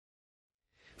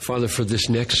Father, for this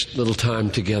next little time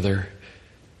together,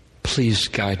 please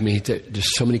guide me.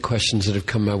 There's so many questions that have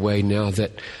come my way now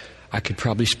that I could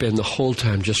probably spend the whole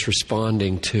time just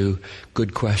responding to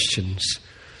good questions.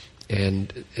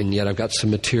 And yet I've got some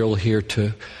material here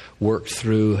to work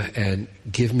through, and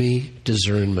give me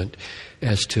discernment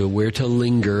as to where to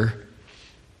linger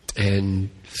and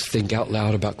think out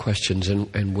loud about questions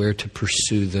and where to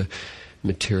pursue the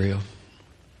material.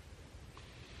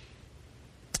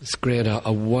 Let's grant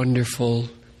a wonderful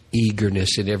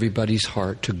eagerness in everybody's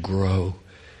heart to grow.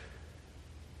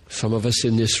 Some of us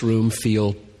in this room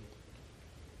feel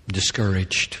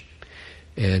discouraged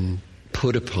and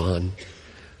put upon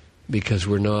because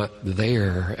we're not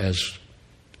there as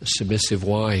a submissive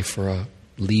wife or a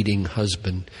leading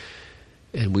husband,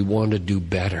 and we want to do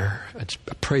better. I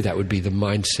pray that would be the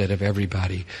mindset of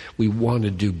everybody. We want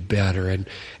to do better,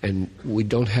 and we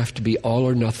don't have to be all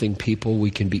or nothing people. We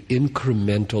can be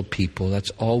incremental people.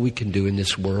 That's all we can do in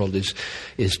this world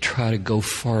is try to go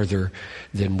farther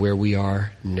than where we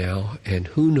are now. And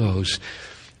who knows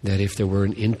that if there were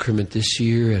an increment this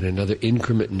year and another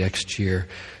increment next year,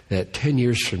 that 10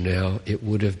 years from now, it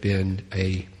would have been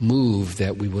a move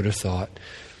that we would have thought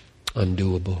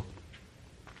undoable.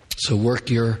 So work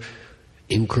your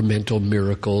incremental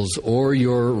miracles or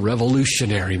your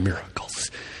revolutionary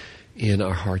miracles in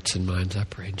our hearts and minds, I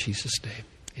pray in Jesus'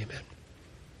 name.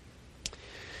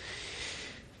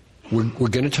 Amen. We're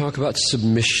going to talk about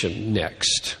submission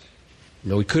next.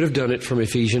 Now, we could have done it from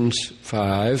Ephesians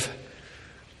 5,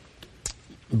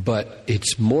 but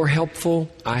it's more helpful,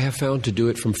 I have found, to do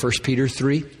it from 1 Peter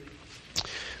 3.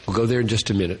 We'll go there in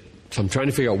just a minute. So I'm trying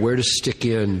to figure out where to stick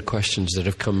in questions that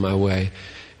have come my way.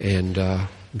 And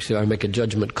see if I make a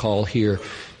judgment call here.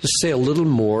 Just say a little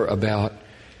more about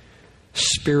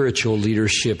spiritual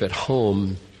leadership at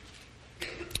home.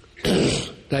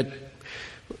 That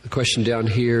question down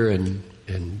here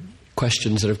and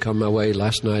questions that have come my way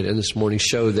last night and this morning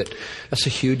show that that's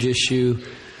a huge issue.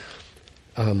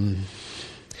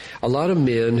 A lot of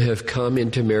men have come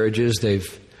into marriages.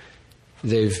 They've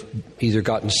either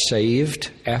gotten saved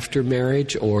after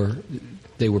marriage, or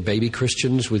they were baby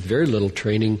Christians with very little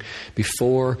training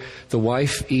before. The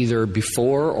wife, either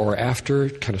before or after,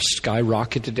 kind of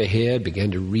skyrocketed ahead,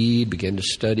 began to read, began to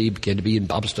study, began to be in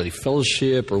Bible study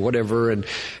fellowship or whatever, and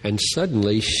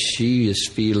suddenly she is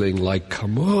feeling like,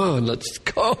 come on, let's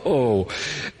go.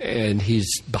 And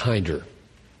he's behind her.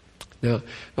 Now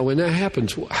when that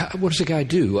happens, what does the guy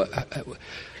do?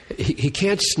 He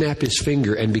can't snap his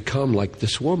finger and become like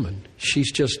this woman.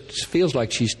 She's just feels like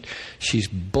she's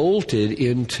bolted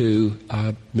into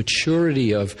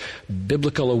maturity of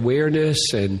biblical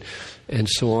awareness and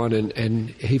so on,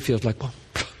 and he feels like, well,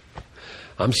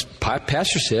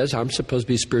 pastor says I'm supposed to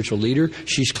be a spiritual leader.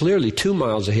 She's clearly 2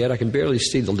 miles ahead. I can barely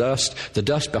see the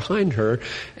dust behind her,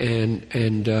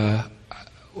 and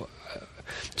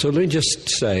so let me just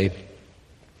say,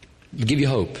 give you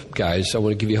hope, guys. I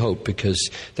want to give you hope because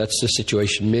that's the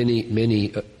situation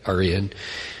many are in.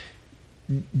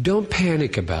 Don't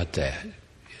panic about that.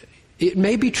 It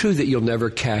may be true that you'll never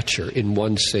catch her in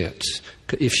one sense.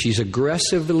 If she's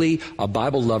aggressively a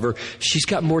Bible lover, she's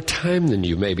got more time than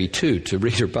you maybe too to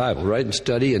read her Bible, right, and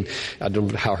study. And I don't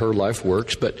know how her life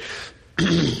works, but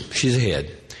she's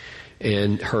ahead.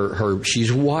 And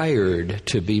she's wired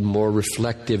to be more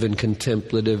reflective and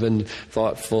contemplative and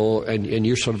thoughtful, and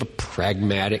you're sort of a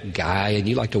pragmatic guy, and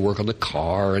you like to work on the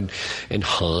car and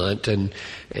hunt and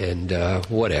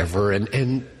whatever,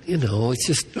 and you know, it's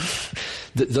just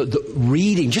the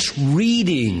reading. Just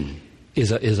reading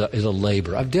is a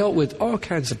labor. I've dealt with all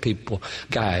kinds of people,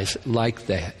 guys like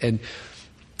that, and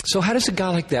so how does a guy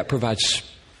like that provide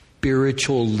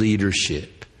spiritual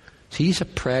leadership? He's a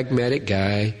pragmatic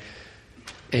guy.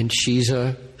 And she's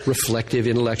a reflective,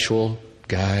 intellectual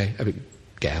guy. I mean,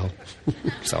 gal.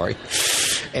 Sorry.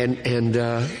 And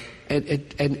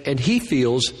he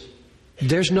feels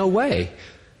there's no way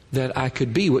that I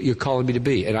could be what you're calling me to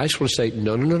be. And I just want to say,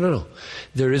 no.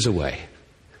 There is a way.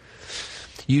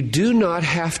 You do not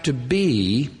have to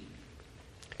be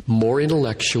more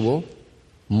intellectual,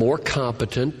 more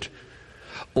competent,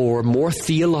 or more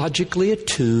theologically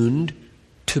attuned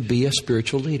to be a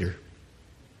spiritual leader.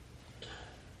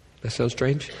 That sounds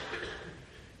strange?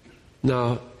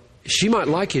 Now, she might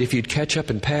like it if you'd catch up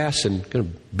and pass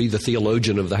and be the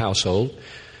theologian of the household.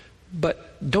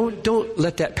 But don't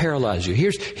let that paralyze you.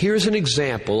 Here's an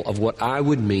example of what I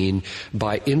would mean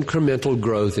by incremental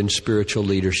growth in spiritual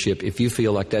leadership if you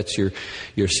feel like that's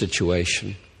your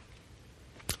situation.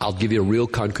 I'll give you a real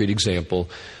concrete example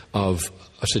of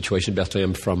a situation in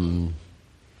Bethlehem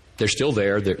they're still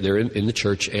there, they're in the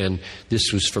church, and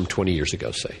this was from 20 years ago,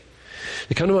 say.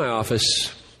 They come to my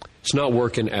office. It's not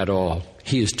working at all.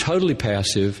 He is totally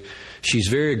passive. She's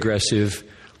very aggressive.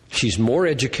 She's more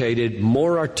educated,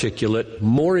 more articulate,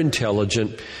 more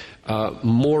intelligent,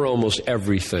 more almost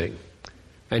everything.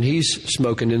 And he's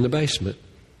smoking in the basement.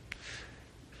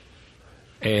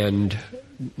 And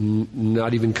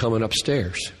not even coming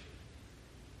upstairs.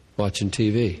 Watching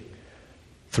TV.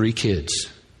 3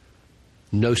 kids.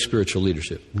 No spiritual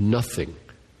leadership. Nothing.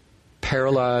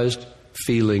 Paralyzed,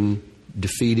 feeling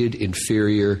defeated,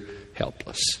 inferior,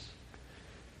 helpless.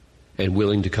 And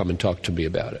willing to come and talk to me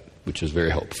about it, which is very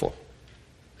helpful.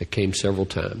 They came several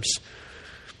times.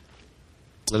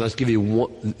 And let's give you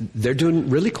one. They're doing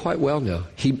really quite well now.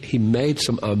 He made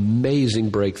some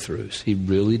amazing breakthroughs. He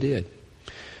really did.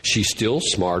 She's still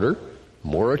smarter,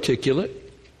 more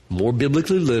articulate, more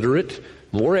biblically literate,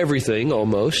 more everything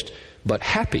almost, but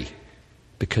happy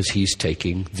because he's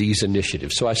taking these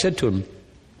initiatives. So I said to him,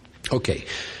 okay,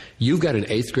 you've got an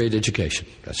 8th grade education.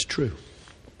 That's true.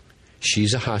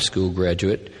 She's a high school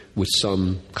graduate with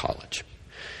some college.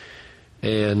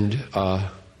 And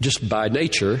just by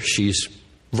nature, she's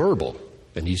verbal,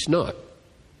 and he's not.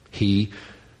 I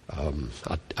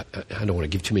don't want to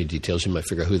give too many details. You might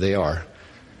figure out who they are.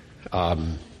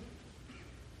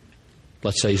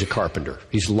 Let's say he's a carpenter.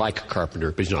 He's like a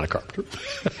carpenter, but he's not a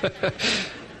carpenter.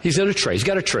 He's in a trade. He's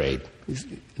got a trade. He's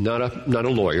not a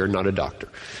lawyer, not a doctor.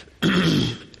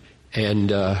 And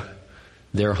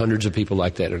there are hundreds of people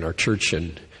like that in our church,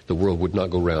 and the world would not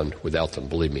go round without them,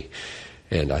 believe me.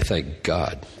 And I thank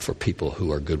God for people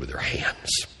who are good with their hands.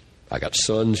 I got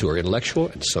sons who are intellectual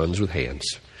and sons with hands.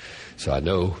 So I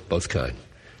know both kind.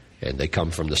 And they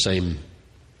come from the same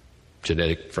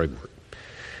genetic framework.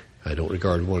 I don't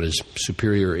regard one as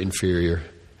superior or inferior,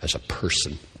 as a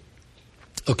person.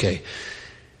 Okay.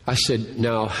 I said,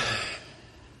 now,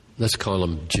 let's call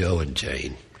them Joe and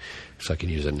Jane, so I can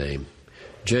use a name.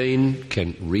 Jane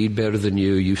can read better than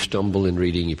you. You stumble in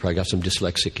reading. You probably got some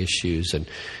dyslexic issues.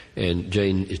 And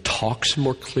Jane talks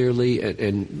more clearly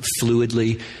and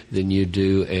fluidly than you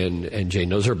do. And Jane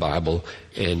knows her Bible.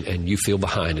 And you feel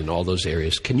behind in all those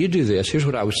areas. Can you do this? Here's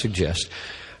what I would suggest.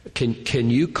 Can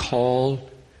you call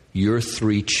your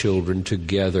 3 children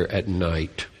together at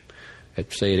night,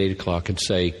 say at 8 o'clock, and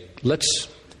say, let's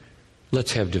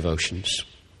have devotions.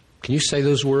 Can you say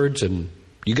those words? And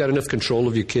you got enough control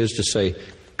of your kids to say,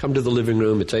 come to the living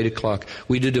room, it's 8 o'clock.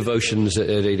 We do devotions at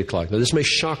 8 o'clock. Now, this may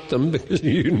shock them because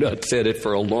you've not said it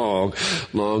for a long,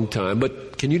 long time.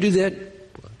 But can you do that?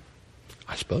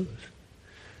 I suppose.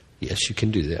 Yes, you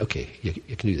can do that. Okay, you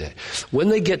can do that. When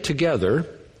they get together,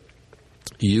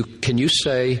 can you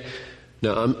say,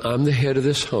 now, I'm the head of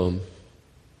this home,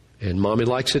 and Mommy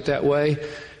likes it that way,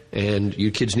 and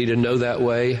you kids need to know that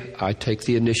way. I take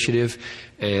the initiative,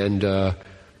 and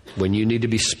when you need to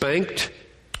be spanked,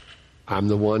 I'm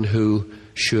the one who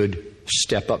should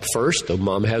step up first, though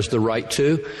Mom has the right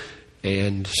to.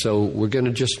 And so we're going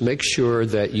to just make sure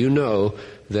that you know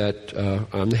that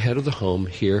I'm the head of the home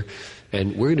here,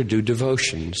 and we're going to do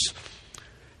devotions.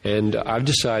 And I've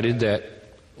decided that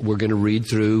we're going to read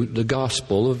through the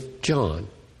Gospel of John.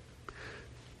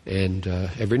 And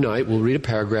every night we'll read a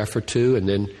paragraph or 2, and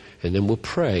then we'll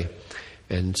pray.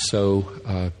 And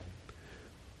so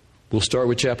we'll start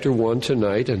with chapter 1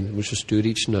 tonight, and we'll just do it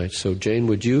each night. So Jane,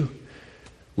 would you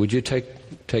take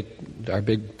our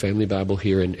big family Bible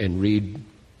here and read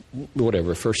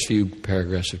whatever, first few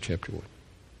paragraphs of chapter 1.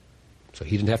 So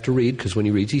he didn't have to read, because when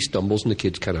he reads, he stumbles, and the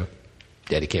kids kind of,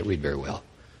 Daddy can't read very well.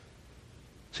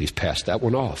 So he's passed that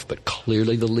one off, but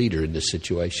clearly the leader in this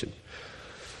situation.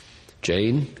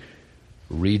 Jane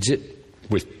reads it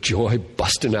with joy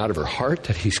busting out of her heart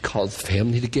that he's called the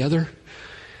family together.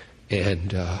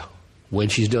 And when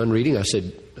she's done reading, I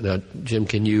said, now, Jim,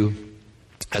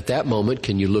 at that moment,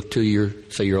 can you look to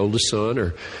your oldest son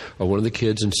or one of the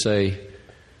kids and say,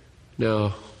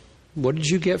 now, what did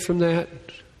you get from that?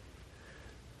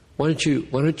 Why don't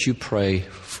you pray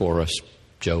for us,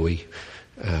 Joey?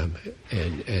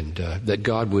 And that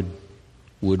God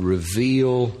would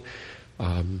reveal.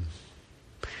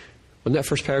 On that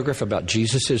first paragraph about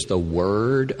Jesus is the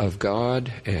Word of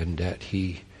God, and that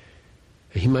he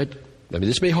might. I mean,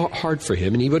 this may be hard for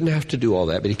him, and he wouldn't have to do all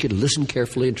that, but he could listen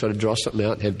carefully and try to draw something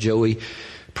out and have Joey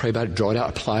pray about it, draw it out,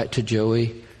 apply it to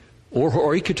Joey,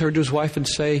 or he could turn to his wife and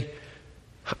say,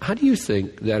 "How do you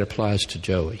think that applies to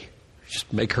Joey?"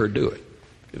 Just make her do it,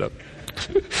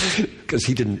 because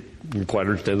he didn't quite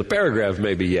understand the paragraph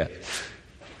maybe yet.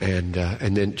 And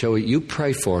then, Joey, you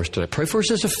pray for us tonight. Pray for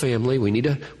us as a family. We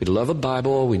love a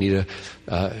Bible. We need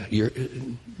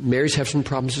Mary's having some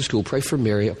problems at school. Pray for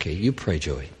Mary. Okay, you pray,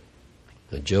 Joey.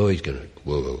 And Joey's going to,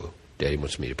 whoa. Daddy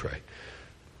wants me to pray.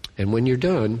 And when you're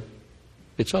done,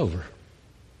 it's over.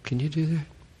 Can you do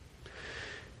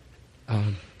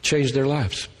that? Change their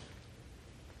lives.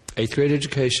 8th grade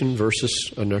education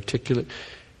versus an articulate.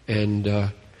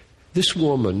 And this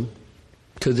woman,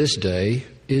 to this day,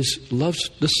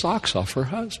 loves the socks off her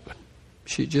husband.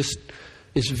 She just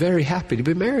is very happy to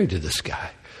be married to this guy.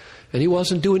 And he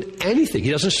wasn't doing anything. He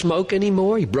doesn't smoke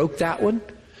anymore. He broke that one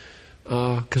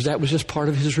because that was just part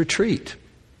of his retreat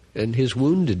and his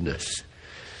woundedness.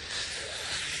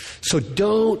 So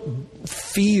don't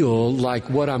feel like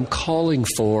what I'm calling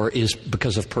for is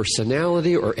because of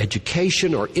personality or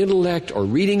education or intellect or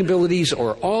reading abilities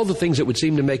or all the things that would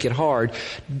seem to make it hard.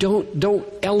 Don't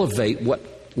elevate what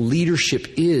leadership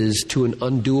is to an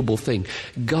undoable thing.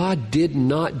 God did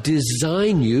not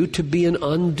design you to be an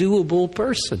undoable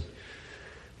person.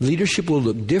 Leadership will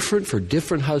look different for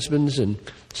different husbands, and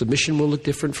submission will look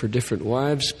different for different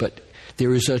wives, but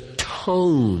there is a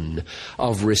tone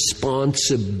of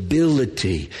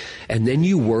responsibility, and then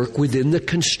you work within the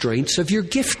constraints of your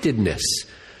giftedness.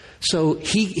 So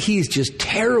he's just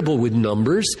terrible with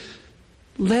numbers.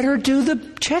 Let her do the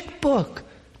checkbook.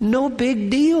 No big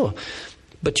deal.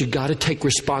 But you got to take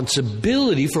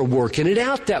responsibility for working it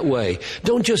out that way.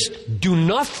 Don't just do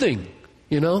nothing,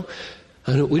 we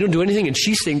don't do anything, and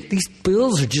she's saying, these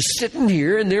bills are just sitting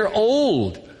here and they're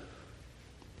old.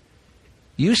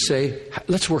 You say,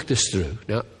 let's work this through.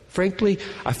 Now, frankly,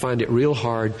 I find it real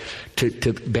hard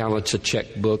to balance a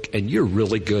checkbook, and you're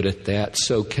really good at that.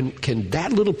 So can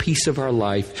that little piece of our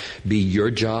life be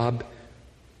your job?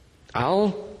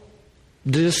 I'll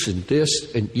this and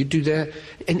this, and you do that.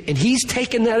 And he's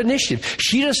taken that initiative.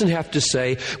 She doesn't have to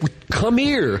say, come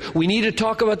here, we need to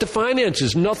talk about the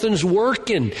finances. Nothing's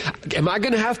working. Am I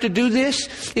going to have to do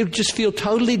this? It would just feel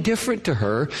totally different to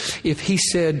her if he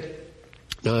said,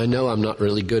 no, I know I'm not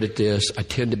really good at this. I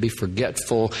tend to be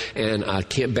forgetful, and I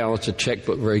can't balance a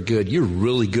checkbook very good. You're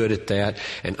really good at that,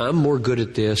 and I'm more good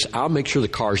at this. I'll make sure the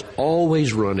car's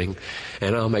always running,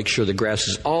 and I'll make sure the grass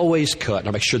is always cut, and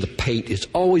I'll make sure the paint is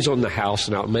always on the house,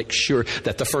 and I'll make sure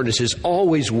that the furnace is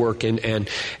always working, and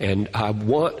I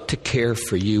want to care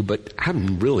for you, but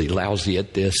I'm really lousy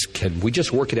at this. Can we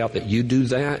just work it out that you do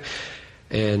that?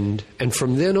 And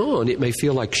from then on, it may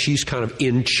feel like she's kind of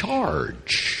in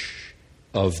charge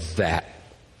of that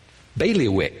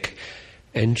bailiwick.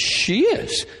 And she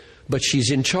is. But she's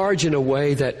in charge in a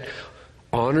way that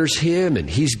honors him, and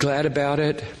he's glad about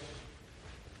it.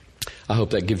 I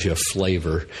hope that gives you a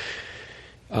flavor.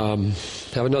 I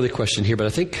have another question here, but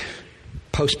I think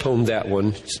postpone that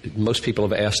one. Most people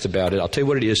have asked about it. I'll tell you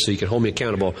what it is so you can hold me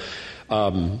accountable.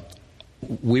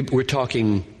 We're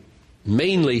talking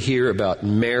mainly here about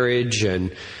marriage,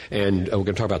 and we're going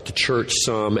to talk about the church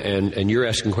some, and you're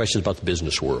asking questions about the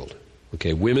business world.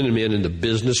 Okay, women and men in the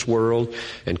business world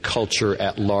and culture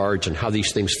at large, and how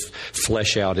these things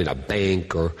flesh out in a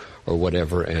bank or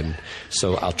whatever. And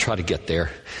so I'll try to get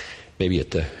there, maybe at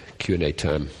the Q&A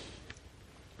time.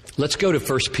 Let's go to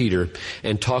 1 Peter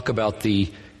and talk about the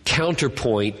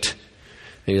counterpoint,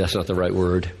 maybe that's not the right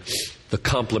word, the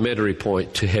complementary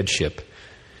point to headship,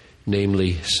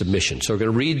 namely submission. So we're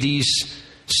going to read these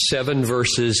 7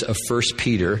 verses of 1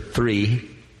 Peter 3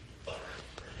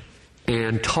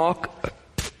 and talk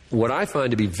what I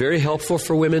find to be very helpful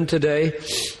for women today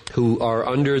who are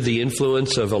under the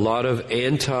influence of a lot of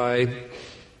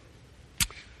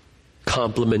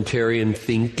anti-complementarian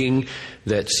thinking,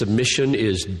 that submission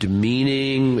is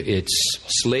demeaning, it's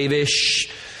slavish,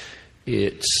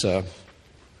 it's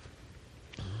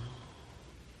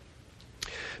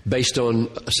based on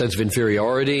a sense of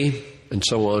inferiority and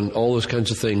so on, all those kinds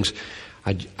of things.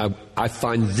 I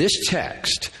find this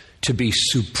text to be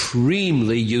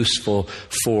supremely useful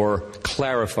for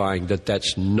clarifying that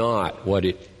that's not what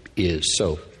it is.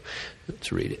 So,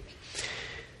 let's read it.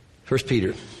 1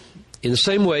 Peter. In the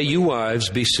same way, you wives,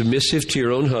 be submissive to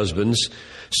your own husbands,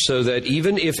 so that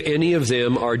even if any of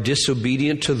them are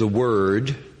disobedient to the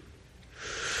word,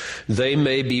 they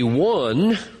may be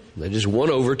won, that is,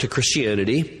 won over to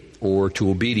Christianity or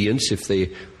to obedience if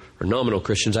they are nominal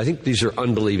Christians. I think these are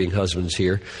unbelieving husbands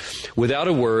here. Without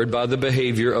a word, by the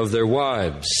behavior of their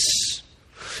wives,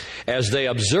 as they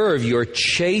observe your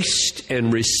chaste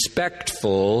and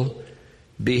respectful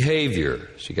behavior.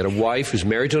 So you got a wife who's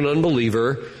married to an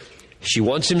unbeliever. She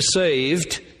wants him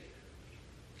saved,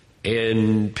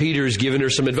 and Peter's giving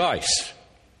her some advice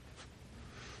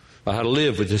about how to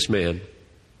live with this man.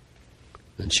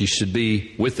 And she should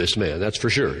be with this man, that's for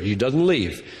sure. He doesn't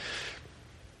leave.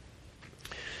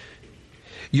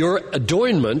 Your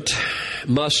adornment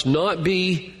must not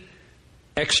be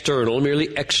external,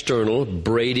 merely external,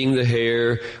 braiding the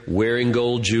hair, wearing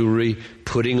gold jewelry,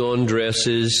 putting on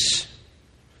dresses.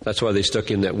 That's why they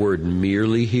stuck in that word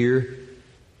merely here.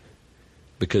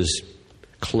 Because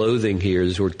clothing here,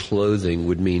 this word clothing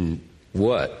would mean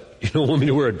what? You don't want me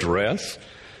to wear a dress?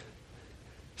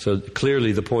 So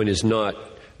clearly the point is not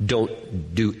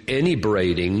don't do any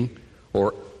braiding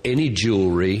or any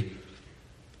jewelry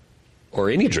or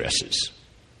any dresses.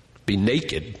 Be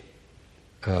naked.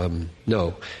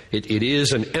 No, it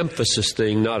is an emphasis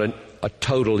thing, not a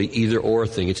totally either-or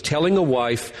thing. It's telling a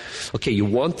wife, okay, you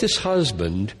want this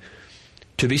husband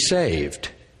to be saved.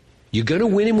 You going to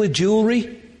win him with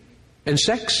jewelry and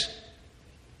sex?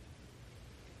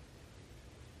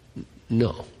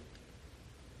 No.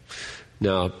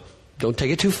 Now, don't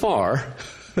take it too far.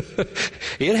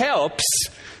 It helps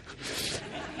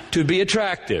to be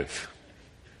attractive.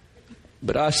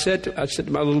 But I said to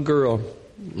my little girl,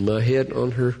 my hand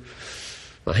on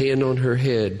her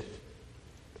head,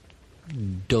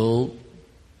 don't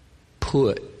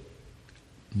put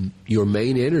your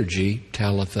main energy,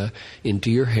 Talitha,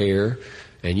 into your hair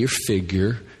and your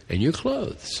figure and your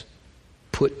clothes.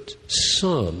 Put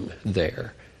some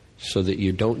there so that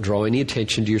you don't draw any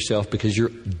attention to yourself because you're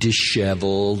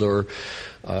disheveled or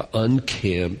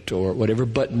unkempt or whatever,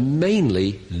 but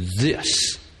mainly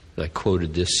this. I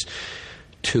quoted this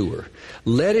to her.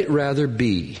 Let it rather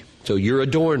be, so your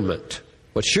adornment,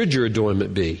 what should your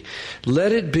adornment be?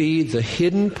 Let it be the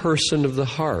hidden person of the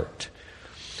heart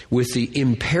with the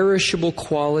imperishable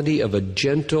quality of a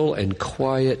gentle and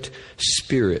quiet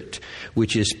spirit,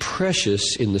 which is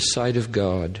precious in the sight of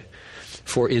God.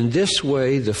 For in this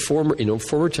way, in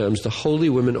former times, the holy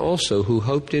women also who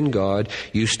hoped in God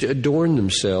used to adorn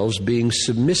themselves, being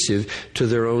submissive to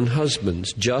their own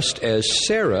husbands, just as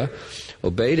Sarah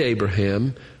obeyed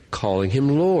Abraham, calling him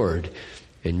Lord.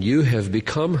 And you have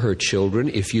become her children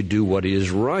if you do what is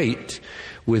right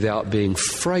without being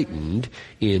frightened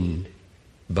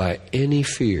by any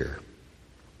fear.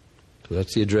 So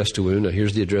that's the address to women. Now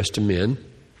here's the address to men.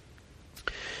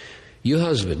 You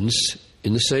husbands,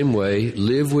 in the same way,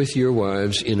 live with your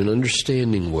wives in an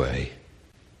understanding way.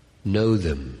 Know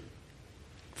them.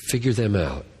 Figure them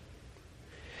out.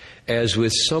 As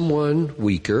with someone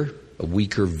weaker, a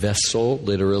weaker vessel,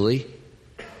 literally,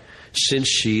 since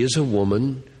she is a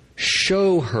woman,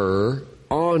 show her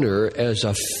honor as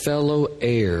a fellow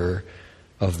heir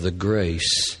of the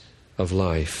grace of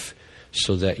life,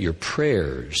 so that your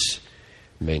prayers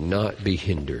may not be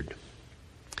hindered.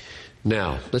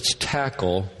 Now, let's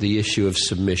tackle the issue of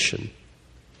submission.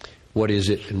 What is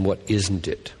it and what isn't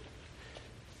it?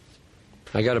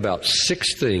 I got about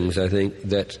 6 things, I think,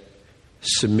 that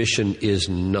submission is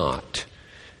not.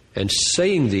 And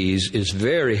saying these is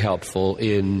very helpful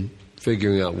in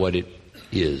figuring out what it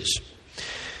is.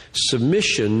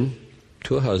 Submission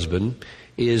to a husband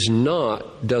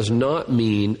does not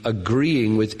mean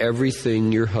agreeing with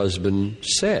everything your husband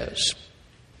says.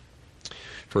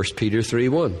 1 Peter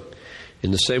 3:1.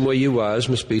 In the same way, you wives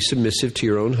must be submissive to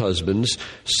your own husbands,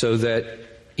 so that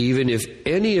even if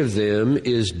any of them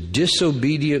is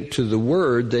disobedient to the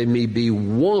word, they may be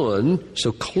won.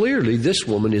 So clearly, this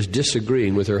woman is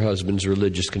disagreeing with her husband's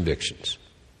religious convictions.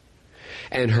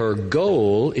 And her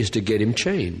goal is to get him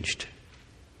changed.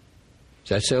 Does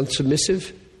that sound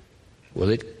submissive? Well,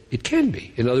 it can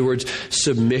be. In other words,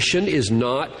 submission is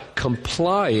not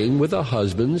complying with a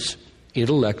husband's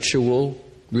intellectual,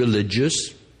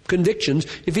 religious convictions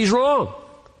if he's wrong.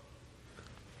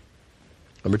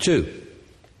 Number 2,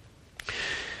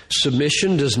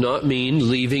 submission does not mean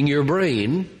leaving your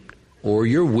brain or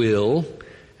your will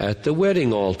at the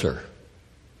wedding altar.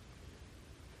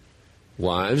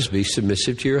 Wives, be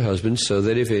submissive to your husbands, so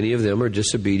that if any of them are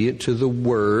disobedient to the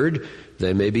word,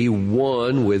 they may be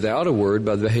won without a word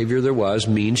by the behavior of their wives.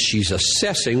 Means she's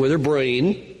assessing with her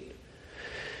brain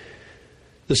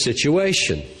the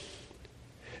situation.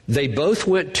 They both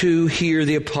went to hear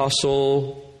the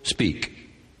apostle speak.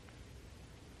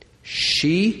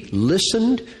 She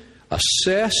listened,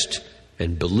 assessed,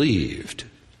 and believed.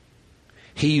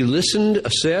 He listened,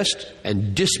 assessed,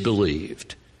 and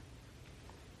disbelieved.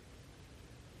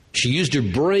 She used her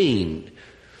brain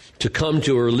to come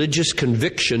to a religious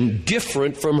conviction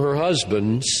different from her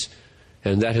husband's,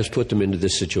 and that has put them into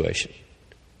this situation.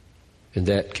 And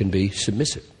that can be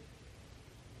submissive.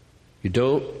 You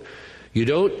don't,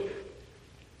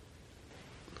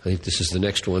 I think this is the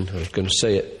next one. I was going to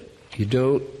say it. You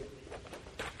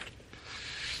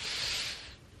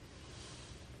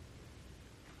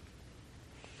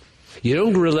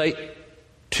don't relate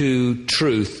to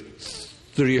truth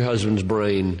through your husband's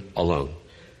brain alone.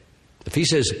 If he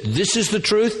says, this is the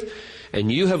truth,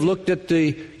 and you've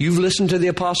listened to the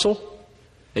apostle,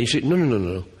 and you say,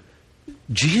 no.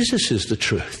 Jesus is the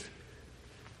truth.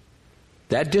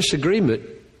 That disagreement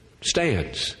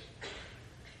stands.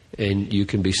 And you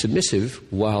can be submissive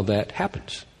while that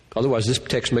happens. Otherwise, this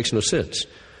text makes no sense.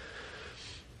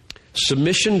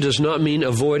 Submission does not mean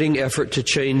avoiding effort to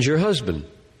change your husband.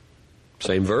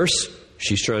 Same verse.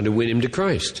 She's trying to win him to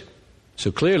Christ.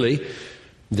 So clearly,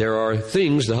 there are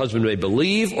things the husband may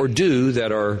believe or do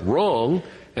that are wrong,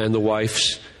 and the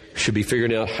wife should be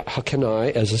figuring out, how can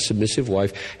I, as a submissive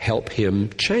wife, help him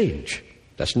change?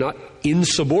 That's not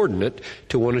insubordinate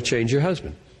to want to change your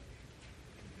husband.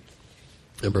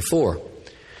 Number 4,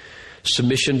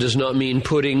 submission does not mean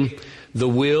putting the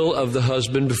will of the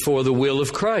husband before the will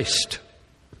of Christ.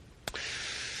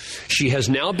 She has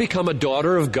now become a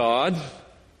daughter of God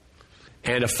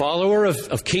and a follower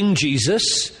of King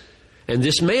Jesus, and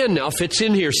this man now fits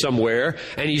in here somewhere,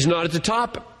 and he's not at the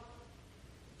top.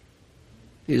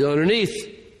 He's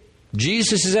underneath.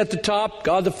 Jesus is at the top,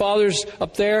 God the Father's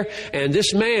up there, and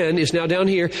this man is now down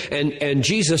here, and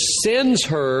Jesus sends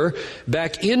her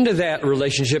back into that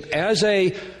relationship as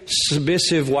a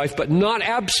submissive wife, but not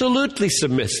absolutely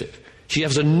submissive. She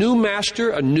has a new master,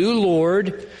 a new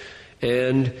Lord,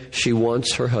 and she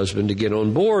wants her husband to get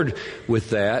on board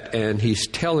with that, and he's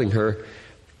telling her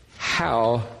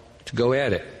how to go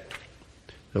at it.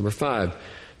 Number 5,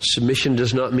 submission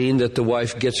does not mean that the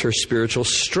wife gets her spiritual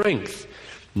strength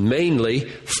mainly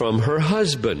from her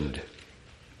husband.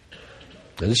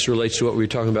 And this relates to what we were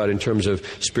talking about in terms of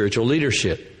spiritual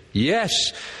leadership. Yes,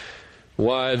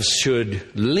 wives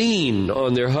should lean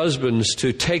on their husbands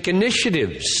to take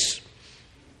initiatives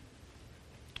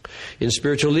in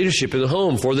spiritual leadership in the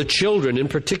home, for the children in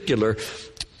particular.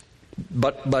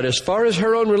 But as far as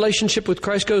her own relationship with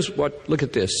Christ goes, look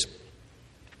at this.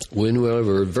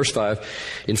 Verse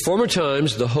 5, in former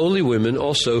times the holy women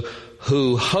also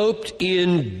who hoped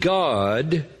in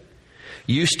God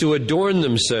used to adorn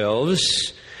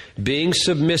themselves, being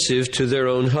submissive to their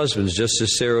own husbands, just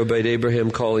as Sarah obeyed Abraham,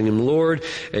 calling him Lord,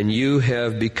 and you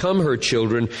have become her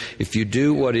children if you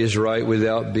do what is right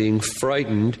without being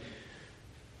frightened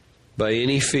by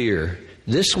any fear.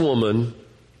 This woman,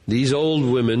 these old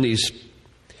women, these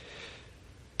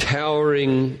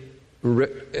towering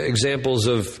examples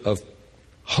of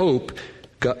hope,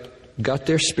 got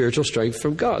their spiritual strength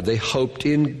from God. They hoped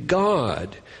in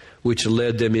God, which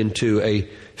led them into a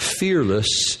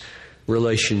fearless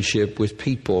relationship with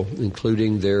people,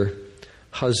 including their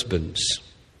husbands.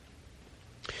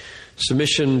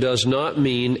 Submission does not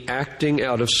mean acting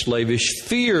out of slavish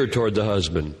fear toward the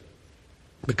husband.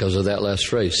 Because of that last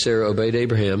phrase, Sarah obeyed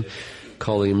Abraham,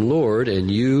 calling him Lord,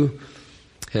 and you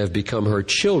have become her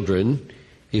children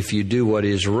if you do what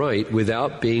is right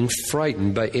without being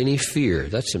frightened by any fear.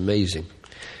 That's amazing.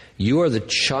 You are the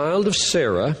child of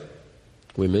Sarah,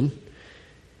 women,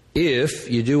 if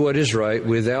you do what is right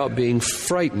without being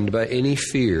frightened by any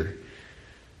fear.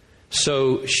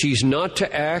 So she's not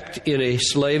to act in a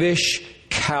slavish,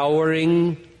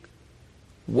 cowering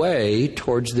way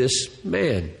towards this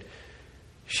man.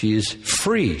 She is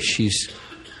free. She's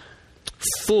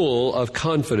full of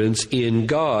confidence in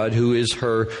God, who is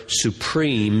her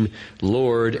supreme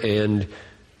Lord and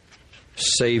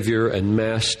Savior and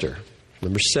Master.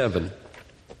 Number 7,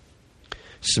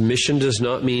 submission does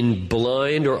not mean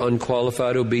blind or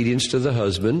unqualified obedience to the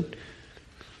husband.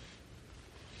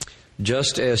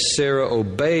 Just as Sarah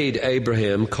obeyed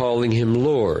Abraham, calling him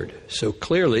Lord. So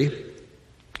clearly,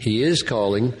 he is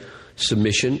calling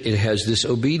submission. It has this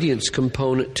obedience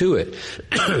component to it,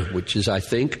 which is, I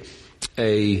think,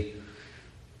 a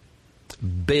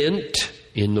bent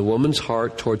in the woman's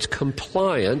heart towards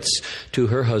compliance to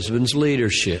her husband's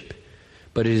leadership.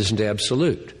 But it isn't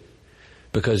absolute.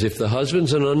 Because if the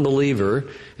husband's an unbeliever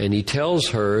and he tells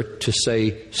her to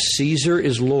say, Caesar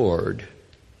is Lord,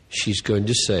 she's going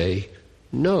to say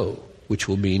no, which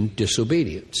will mean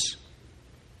disobedience.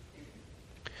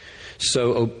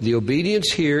 So the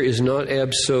obedience here is not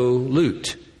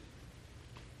absolute.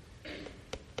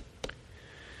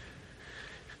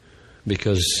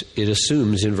 Because it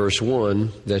assumes in verse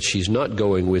 1 that she's not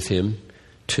going with him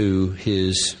to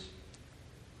his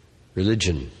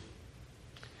religion.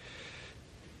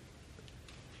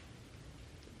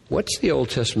 What's the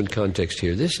Old Testament context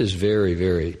here? This is very,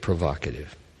 very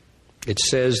provocative. It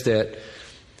says that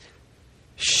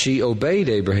she obeyed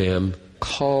Abraham,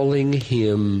 calling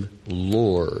him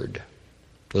Lord,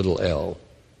 little l.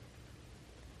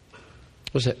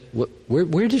 What's that?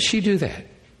 Where did she do that?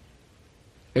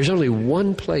 There's only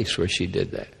one place where she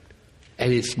did that.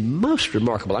 And it's most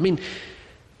remarkable. I mean,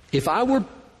 if I were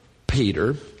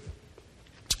Peter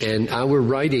And I were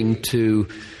writing to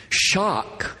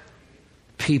shock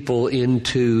people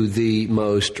into the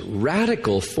most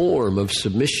radical form of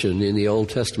submission in the Old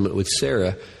Testament with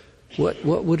Sarah, what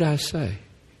would I say?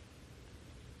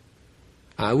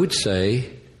 I would say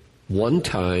one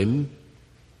time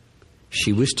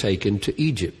she was taken to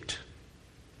Egypt.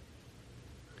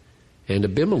 And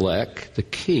Abimelech, the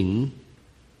king,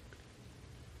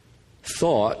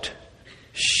 thought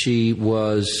she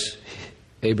was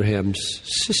Abraham's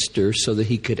sister so that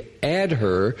he could add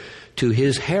her to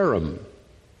his harem.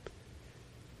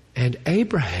 And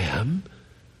Abraham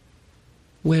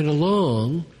went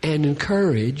along and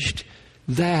encouraged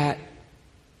that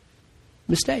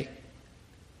mistake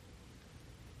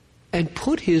and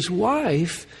put his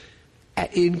wife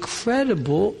at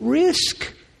incredible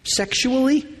risk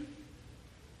sexually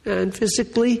and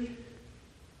physically.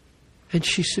 And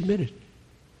she submitted.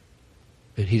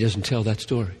 And he doesn't tell that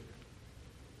story.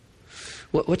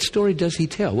 What story does he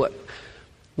tell? What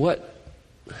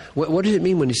does it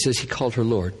mean when he says he called her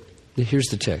Lord? Here's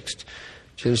the text.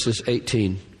 Genesis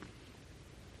 18.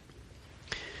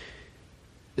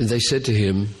 And they said to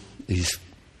him, these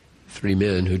three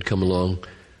men who'd come along,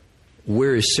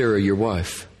 "Where is Sarah, your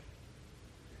wife?"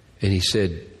 And he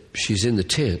said, "She's in the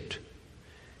tent."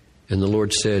 And the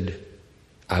Lord said,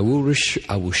 I will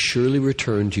surely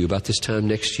return to you about this time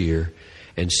next year,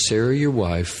 and Sarah, your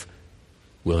wife,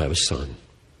 will have a son.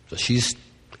 So she's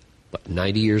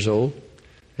 90 years old,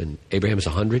 and Abraham's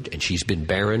 100, and she's been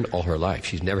barren all her life.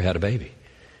 She's never had a baby.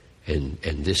 And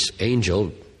this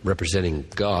angel, representing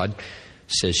God,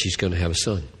 says she's going to have a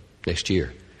son next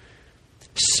year.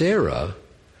 Sarah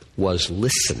was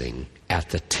listening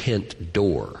at the tent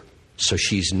door. So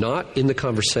she's not in the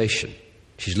conversation.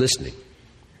 She's listening.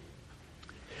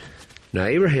 Now,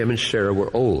 Abraham and Sarah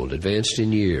were old, advanced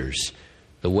in years.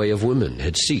 The way of women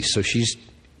had ceased. So she's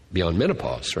beyond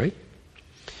menopause, right?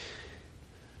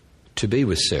 To be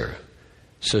with Sarah.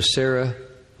 So Sarah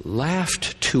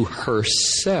laughed to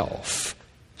herself,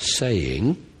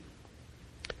 saying,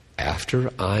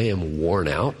 "After I am worn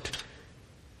out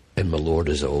and my Lord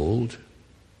is old,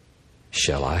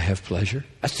 shall I have pleasure?"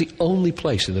 That's the only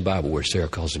place in the Bible where Sarah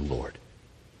calls him Lord.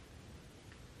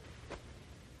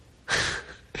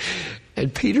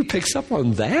 And Peter picks up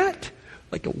on that?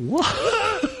 Like, what?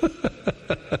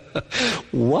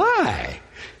 Why?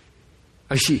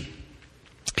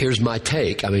 Here's my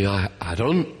take. I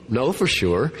don't know for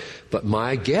sure, but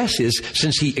my guess is,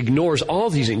 since he ignores all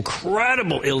these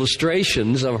incredible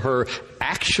illustrations of her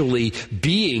actually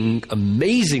being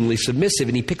amazingly submissive,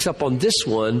 and he picks up on this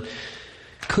one,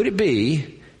 could it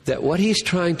be that what he's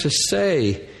trying to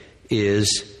say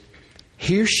is,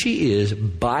 here she is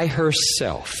by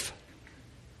herself.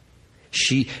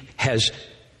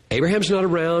 Abraham's not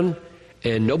around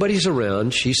and nobody's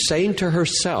around. She's saying to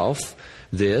herself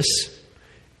this,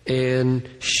 and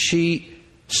she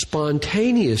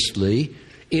spontaneously,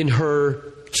 in her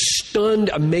stunned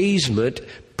amazement,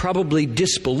 probably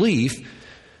disbelief,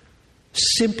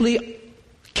 simply,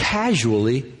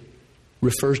 casually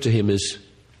refers to him as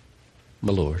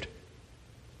my Lord.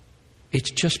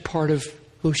 It's just part of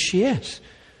who she is.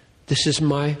 This is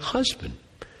my husband.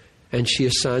 And she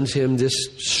assigns him this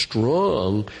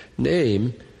strong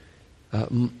name,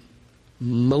 my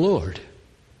Lord.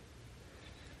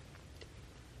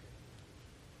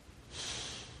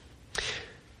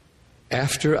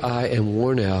 After I am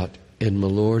worn out and my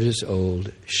Lord is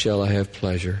old, shall I have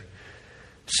pleasure?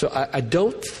 So I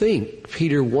don't think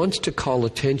Peter wants to call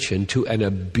attention to an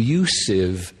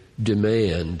abusive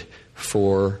demand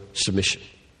for submission.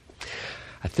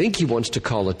 I think he wants to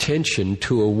call attention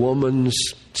to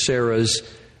Sarah's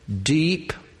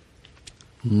deep,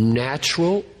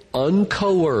 natural,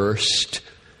 uncoerced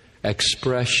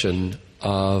expression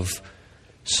of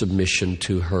submission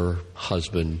to her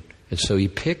husband. And so he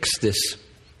picks this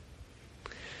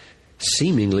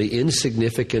seemingly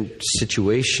insignificant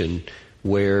situation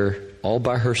where, all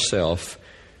by herself,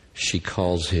 she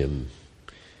calls him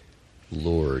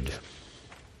Lord.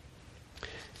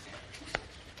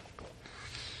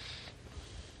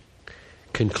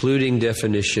 Concluding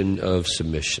definition of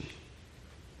submission.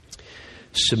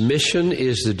 Submission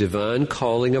is the divine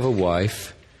calling of a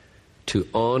wife to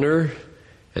honor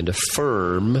and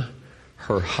affirm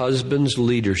her husband's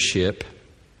leadership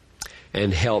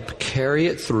and help carry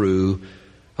it through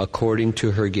according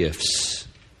to her gifts.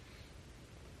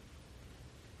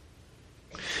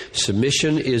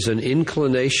 Submission is an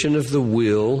inclination of the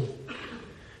will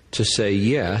to say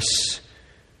yes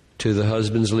to the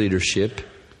husband's leadership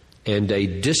and a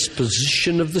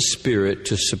disposition of the Spirit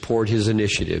to support his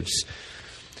initiatives.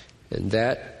 And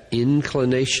that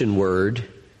inclination word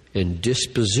and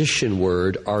disposition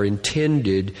word are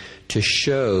intended to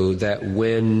show that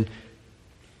when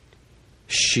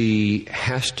she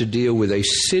has to deal with a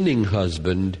sinning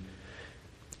husband,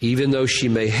 even though she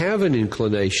may have an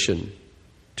inclination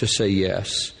to say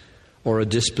yes or a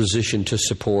disposition to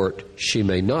support, she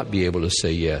may not be able to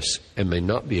say yes and may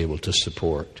not be able to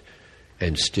support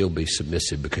and still be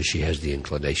submissive because she has the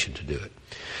inclination to do it.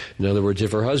 In other words,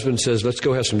 if her husband says, let's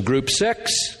go have some group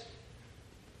sex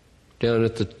down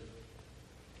at the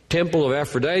temple of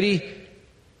Aphrodite,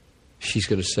 she's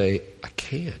going to say, I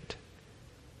can't,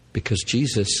 because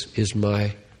Jesus is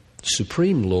my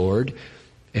supreme Lord,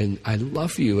 and I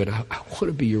love you, and I want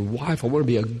to be your wife. I want to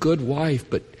be a good wife,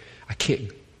 but I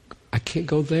can't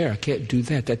go there. I can't do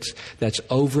that. That's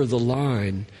over the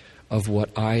line of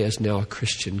what I, as now a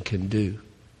Christian, can do.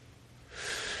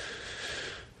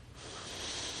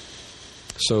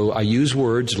 So I use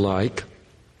words like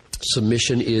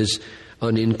submission is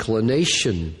an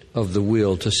inclination of the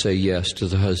will to say yes to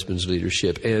the husband's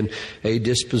leadership, and a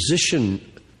disposition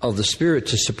of the Spirit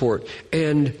to support,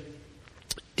 and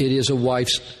it is a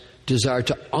wife's desire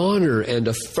to honor and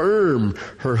affirm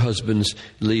her husband's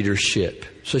leadership.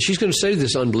 So she's going to say to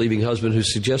this unbelieving husband who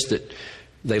suggests that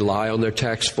they lie on their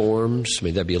tax forms, I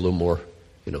mean, that'd be a little more,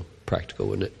 practical,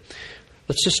 wouldn't it?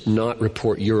 Let's just not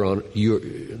report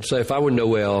so if I were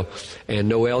Noelle, and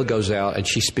Noelle goes out and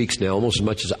she speaks now almost as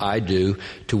much as I do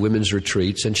to women's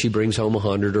retreats, and she brings home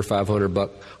 $100 or $500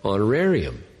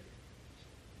 honorarium.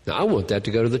 Now, I want that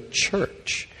to go to the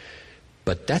church,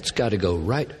 but that's got to go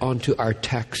right onto our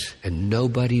tax, and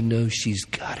nobody knows she's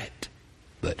got it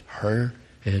but her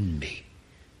and me.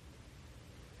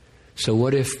 So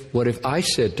what if I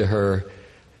said to her,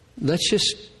 let's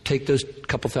just take those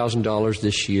couple $1,000s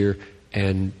this year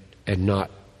and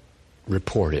not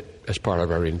report it as part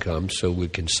of our income so we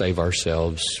can save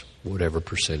ourselves whatever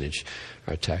percentage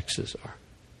our taxes are.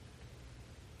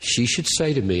 She should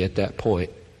say to me at that point,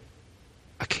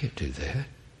 I can't do that.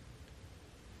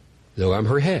 Though I'm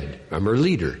her head, I'm her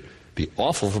leader. It'd be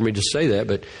awful for me to say that,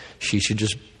 but she should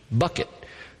just buck it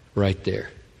right there.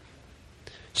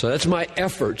 So that's my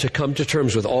effort to come to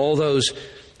terms with all those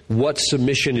what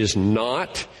submission is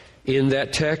not in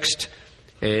that text,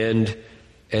 and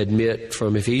admit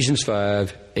from Ephesians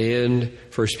 5 and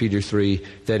 1 Peter 3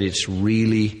 that it's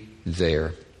really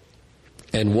there.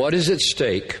 And what is at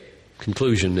stake,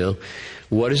 conclusion now,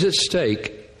 what is at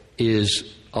stake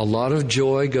is a lot of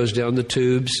joy goes down the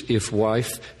tubes if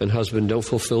wife and husband don't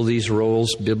fulfill these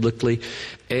roles biblically,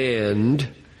 and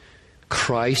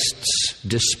Christ's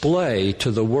display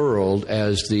to the world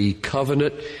as the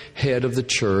covenant head of the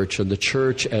church, and the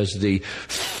church as the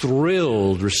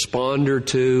thrilled responder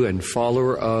to and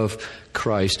follower of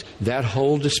Christ. That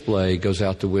whole display goes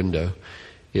out the window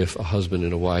if a husband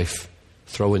and a wife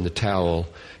throw in the towel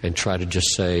and try to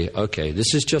just say, okay,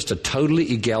 this is just a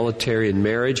totally egalitarian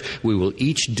marriage. We will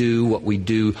each do what we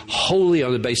do wholly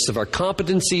on the basis of our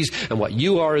competencies, and what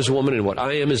you are as a woman and what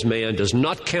I am as man does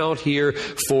not count here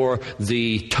for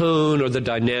the tone or the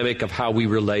dynamic of how we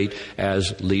relate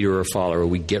as leader or follower.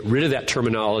 We get rid of that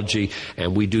terminology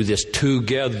and we do this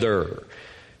together.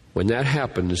 When that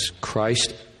happens,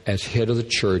 Christ as head of the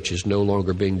church is no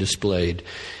longer being displayed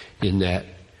in that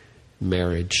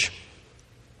marriage.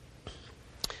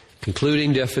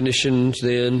 Concluding definitions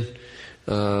then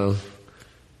I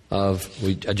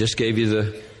just gave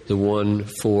you the one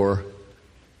for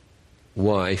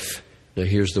wife. Now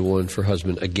here's the one for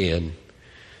husband again.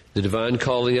 The divine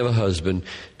calling of a husband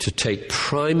to take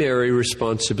primary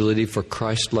responsibility for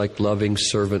Christ-like loving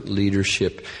servant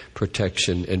leadership,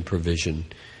 protection, and provision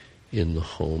in the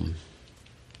home.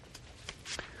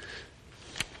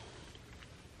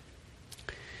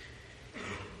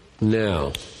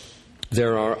 Now,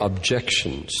 there are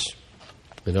objections,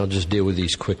 and I'll just deal with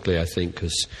these quickly, I think,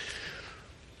 because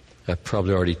I've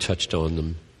probably already touched on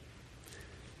them.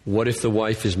 What if the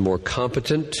wife is more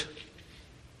competent?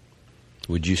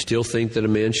 Would you still think that a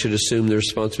man should assume the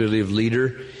responsibility of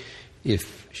leader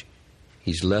if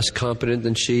he's less competent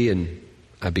than she? And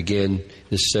I began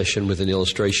this session with an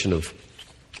illustration of,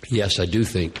 yes, I do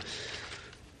think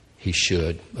he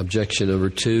should. Objection number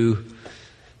 2.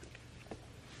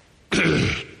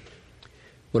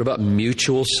 What about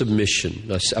mutual submission?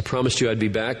 I promised you I'd be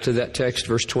back to that text,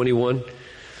 verse 21.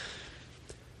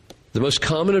 The most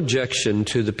common objection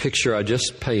to the picture I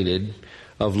just painted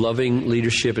of loving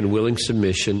leadership and willing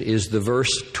submission is the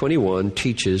verse 21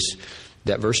 teaches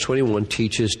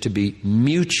to be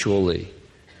mutually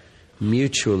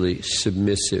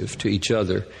submissive to each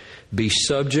other. Be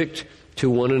subject to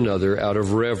one another out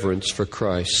of reverence for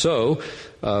Christ. So,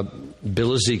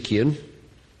 Bill Ezekian,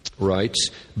 writes,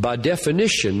 by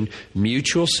definition,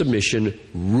 mutual submission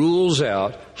rules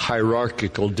out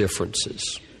hierarchical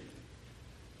differences.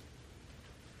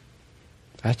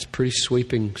 That's a pretty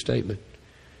sweeping statement.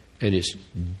 And it's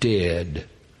dead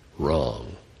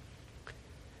wrong.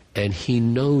 And he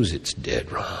knows it's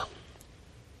dead wrong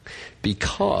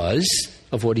because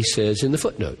of what he says in the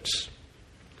footnotes.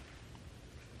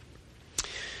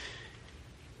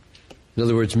 In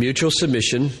other words, mutual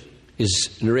submission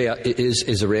is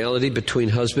a reality between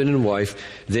husband and wife.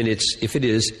 Then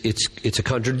it's a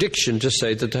contradiction to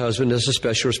say that the husband has a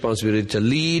special responsibility to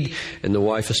lead and the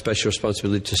wife a special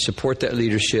responsibility to support that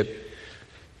leadership.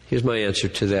 Here's my answer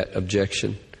to that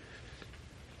objection.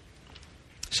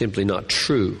 Simply not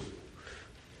true.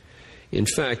 In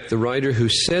fact, the writer who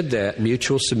said that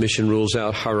mutual submission rules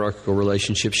out hierarchical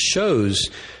relationships shows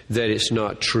that it's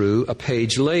not true a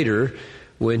page later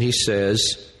when he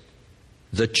says,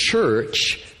 the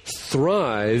church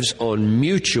thrives on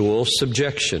mutual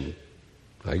subjection.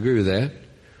 I agree with that.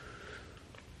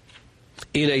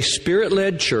 In a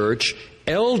Spirit-led church,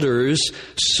 elders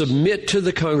submit to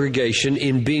the congregation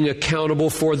in being accountable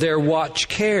for their watch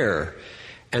care.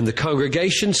 And the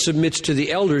congregation submits to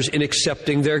the elders in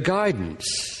accepting their guidance.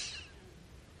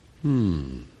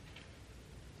 Sounds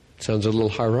a little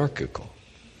hierarchical.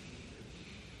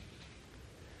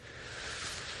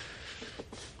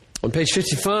 On page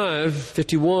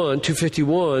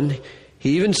 251,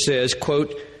 he even says,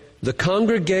 quote, the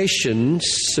congregation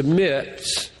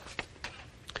submits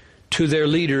to their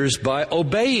leaders by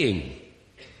obeying.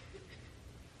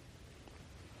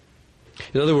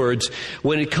 In other words,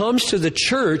 when it comes to the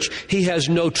church, he has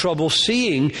no trouble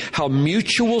seeing how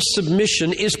mutual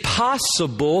submission is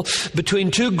possible between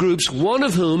two groups, one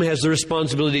of whom has the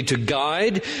responsibility to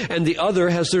guide and the other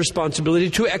has the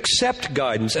responsibility to accept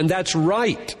guidance. And that's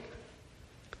right.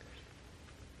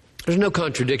 There's no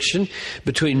contradiction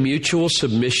between mutual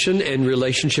submission and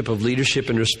relationship of leadership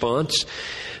and response.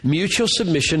 Mutual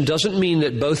submission doesn't mean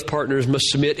that both partners must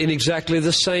submit in exactly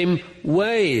the same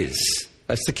ways.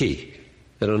 That's the key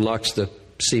that unlocks the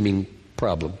seeming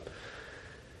problem.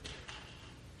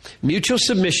 Mutual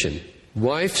submission,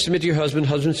 wife submit to your husband,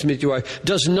 husband submit to your wife,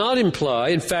 does not imply,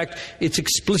 in fact, it's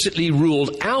explicitly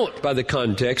ruled out by the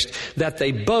context that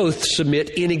they both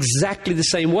submit in exactly the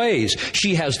same ways.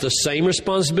 She has the same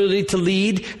responsibility to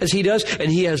lead as he does, and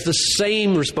he has the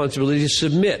same responsibility to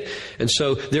submit. And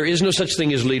so there is no such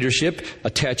thing as leadership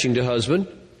attaching to husband,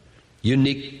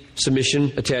 unique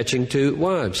submission attaching to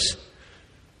wives.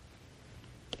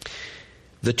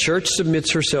 The church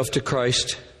submits herself to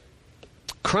Christ.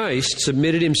 Christ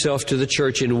submitted himself to the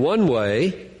church in one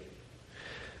way,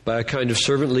 by a kind of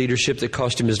servant leadership that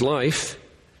cost him his life.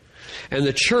 And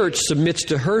the church submits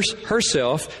to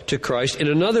herself to Christ in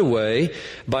another way,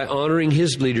 by honoring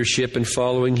his leadership and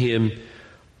following him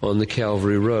on the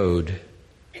Calvary road.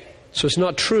 So it's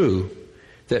not true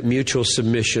that mutual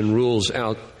submission rules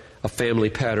out a family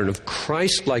pattern of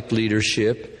Christ-like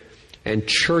leadership and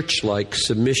church-like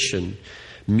submission.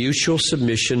 Mutual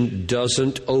submission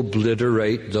doesn't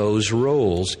obliterate those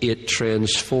roles. It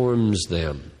transforms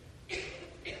them.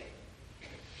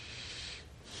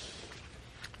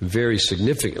 Very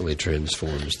significantly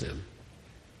transforms them.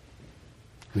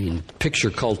 I mean, picture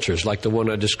cultures like the one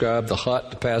I described,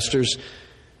 the pastors,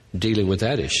 dealing with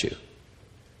that issue.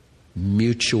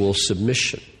 Mutual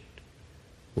submission,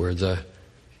 where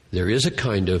there is a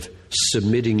kind of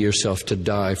submitting yourself to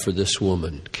die for this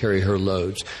woman, carry her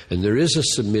loads. And there is a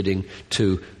submitting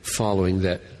to following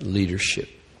that leadership.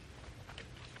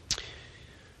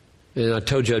 And I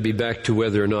told you I'd be back to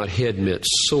whether or not head meant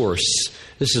source.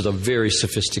 This is a very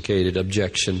sophisticated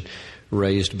objection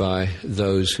raised by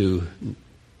those who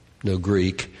know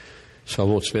Greek. So I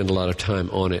won't spend a lot of time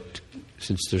on it,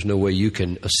 since there's no way you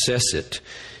can assess it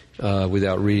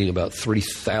without reading about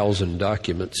 3,000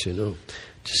 documents, to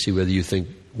see whether you think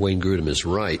Wayne Grudem is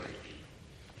right.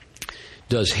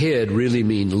 Does head really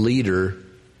mean leader?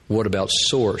 What about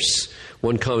source?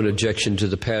 One common objection to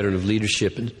the pattern of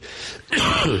leadership and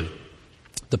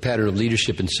the pattern of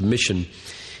leadership and submission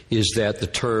is that the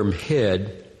term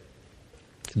head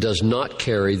does not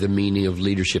carry the meaning of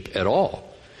leadership at all.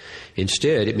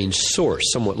 Instead, it means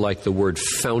source, somewhat like the word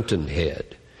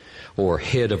fountainhead or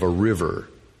head of a river.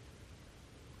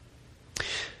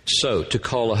 So, to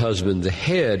call a husband the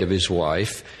head of his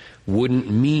wife wouldn't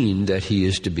mean that he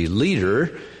is to be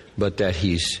leader, but that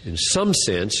he's, in some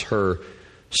sense, her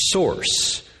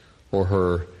source or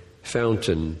her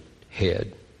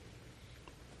fountainhead.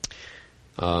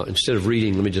 Instead of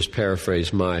reading, let me just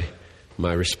paraphrase my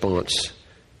response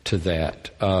to that.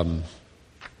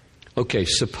 Okay,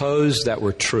 suppose that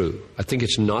were true. I think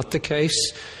it's not the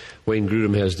case. Wayne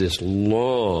Grudem has this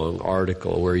long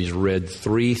article where he's read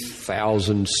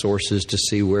 3,000 sources to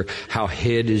see how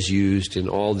head is used in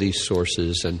all these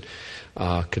sources, and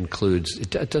concludes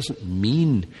it doesn't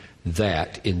mean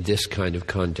that in this kind of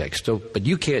context. But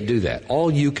you can't do that.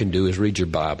 All you can do is read your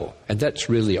Bible. And that's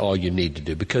really all you need to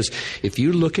do. Because if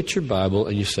you look at your Bible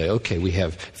and you say, okay, we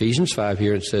have Ephesians 5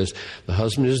 here, it says, the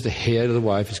husband is the head of the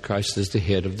wife as Christ is the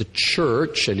head of the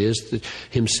church and is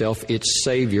himself its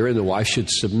Savior, and the wife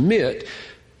should submit.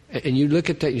 And you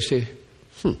look at that and you say,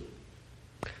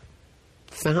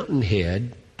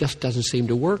 fountainhead just doesn't seem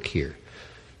to work here.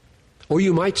 Or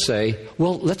you might say,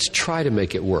 well, let's try to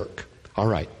make it work. All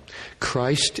right.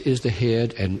 Christ is the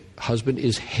head and husband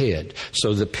is head.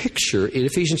 So the picture in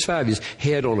Ephesians 5 is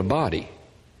head on a body,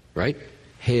 right?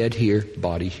 Head here,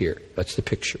 body here. That's the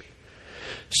picture.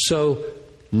 So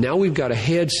now we've got a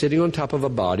head sitting on top of a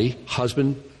body,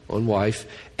 husband on wife,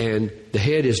 and the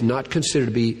head is not considered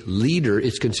to be leader,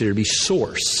 it's considered to be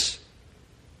source.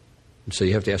 And so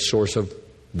you have to ask, source of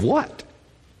what?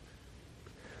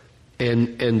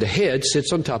 And the head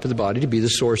sits on top of the body to be the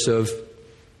source of,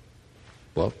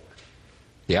 well,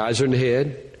 the eyes are in the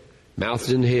head, mouth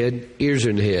is in the head, ears are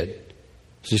in the head.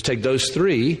 So just take those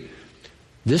three.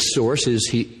 This source is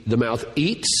the mouth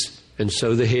eats, and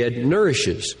so the head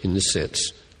nourishes in the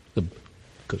sense. It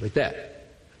goes like that.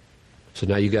 So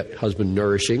now you got husband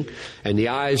nourishing, and the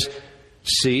eyes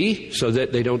see so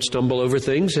that they don't stumble over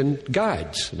things, and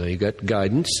guides. So now you got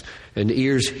guidance, and the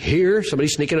ears hear somebody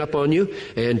sneaking up on you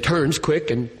and turns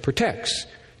quick and protects.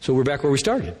 So we're back where we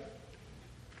started.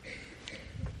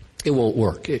 It won't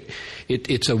work.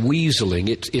 It's a weaseling.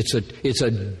 It's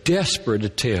a desperate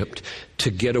attempt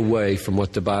to get away from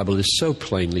what the Bible is so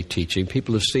plainly teaching.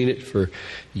 People have seen it for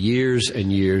years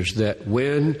and years, that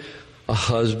when a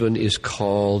husband is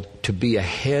called to be a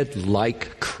head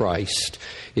like Christ,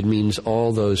 it means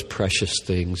all those precious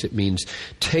things. It means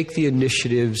take the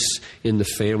initiatives in the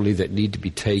family that need to be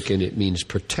taken. It means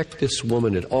protect this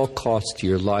woman at all costs to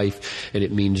your life. And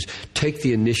it means take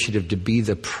the initiative to be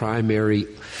the primary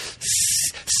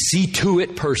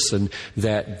see-to-it person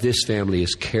that this family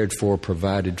is cared for,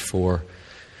 provided for.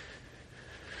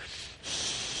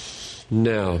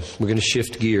 Now, we're going to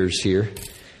shift gears here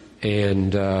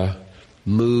and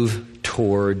move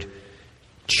toward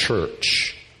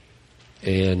church.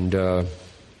 And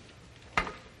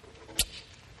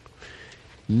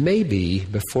maybe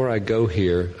before I go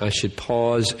here, I should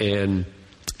pause and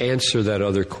answer that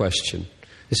other question.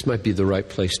 This might be the right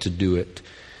place to do it.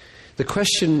 The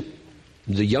question,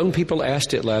 the young people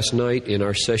asked it last night in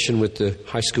our session with the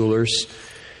high schoolers.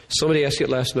 Somebody asked it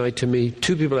last night to me.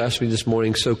 2 people asked me this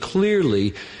morning. So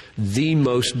clearly, the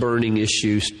most burning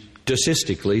issue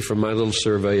statistically from my little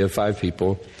survey of 5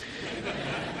 people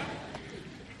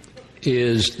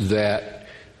is that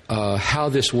how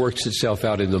this works itself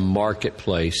out in the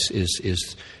marketplace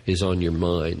is on your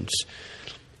minds.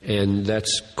 And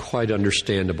that's quite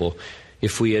understandable.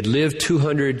 If we had lived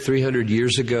 200, 300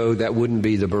 years ago, that wouldn't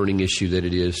be the burning issue that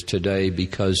it is today,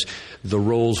 because the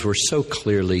roles were so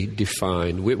clearly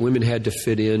defined. Women had to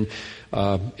fit in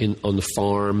on the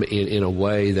farm in a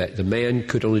way that the man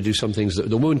could only do some things.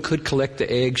 The woman could collect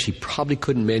the eggs. She probably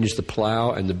couldn't manage the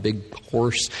plow and the big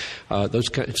horse.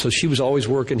 So she was always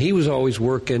working. He was always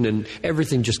working, and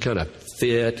everything just kind of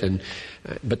fit.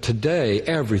 But today,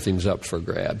 everything's up for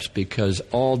grabs because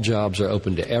all jobs are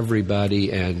open to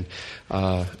everybody, and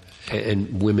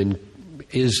women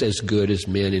is as good as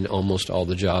men in almost all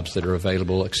the jobs that are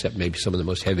available, except maybe some of the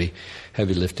most heavy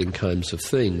lifting kinds of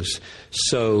things.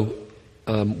 So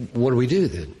what do we do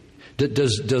then?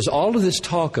 Does all of this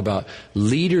talk about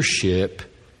leadership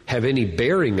have any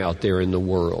bearing out there in the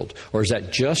world? Or is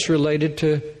that just related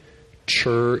to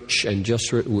church, and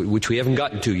which we haven't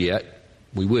gotten to yet?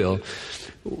 We will.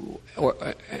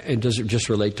 And does it just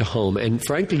relate to home? And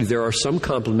frankly, there are some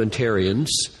complementarians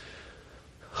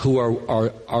who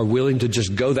are willing to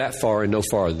just go that far and no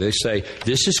farther. They say,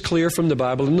 this is clear from the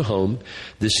Bible in the home.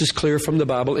 This is clear from the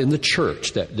Bible in the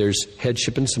church, that there's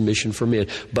headship and submission for men.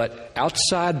 But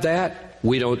outside that,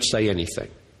 we don't say anything.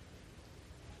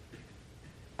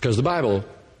 Because the Bible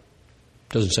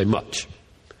doesn't say much.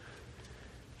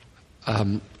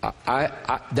 That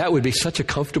would be such a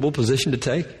comfortable position to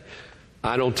take.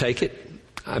 I don't take it.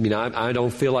 I mean, I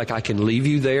don't feel like I can leave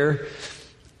you there.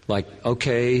 Like,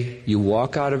 okay, you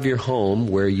walk out of your home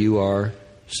where you are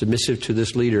submissive to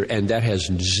this leader, and that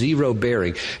has zero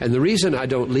bearing. And the reason I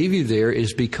don't leave you there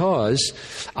is because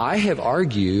I have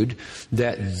argued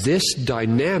that this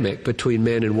dynamic between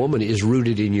man and woman is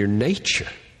rooted in your nature.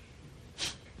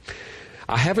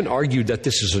 I haven't argued that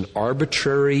this is an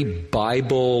arbitrary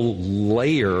Bible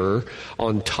layer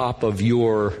on top of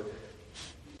your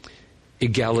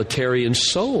egalitarian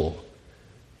soul.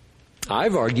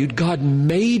 I've argued God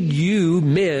made you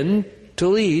men to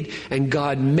lead, and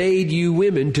God made you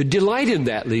women to delight in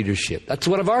that leadership. That's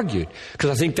what I've argued,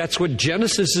 because I think that's what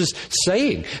Genesis is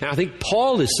saying. And I think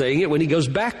Paul is saying it when he goes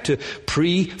back to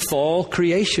pre-fall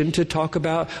creation to talk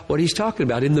about what he's talking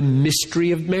about in the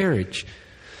mystery of marriage.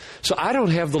 So I don't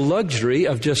have the luxury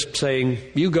of just saying,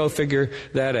 you go figure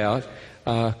that out.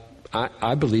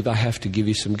 I believe I have to give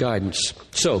you some guidance.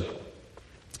 So,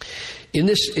 in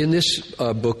this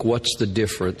book, What's the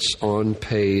Difference? On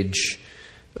page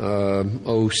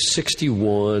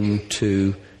 61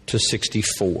 to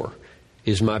 64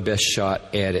 is my best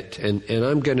shot at it. And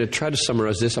I'm going to try to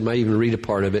summarize this. I might even read a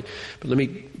part of it. But let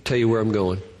me tell you where I'm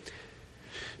going.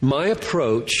 My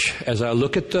approach, as I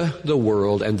look at the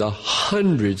world and the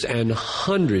hundreds and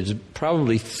hundreds,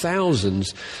 probably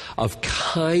thousands of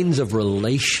kinds of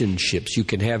relationships you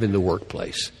can have in the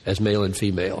workplace as male and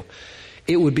female,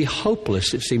 it would be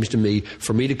hopeless, it seems to me,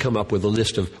 for me to come up with a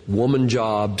list of woman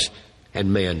jobs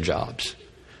and man jobs.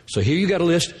 So here you got a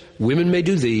list. Women may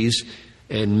do these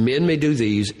and men may do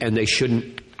these, and they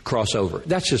shouldn't cross over.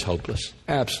 That's just hopeless.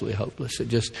 Absolutely hopeless.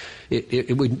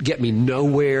 It would get me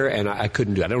nowhere, and I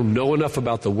couldn't do it. I don't know enough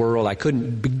about the world. I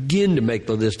couldn't begin to make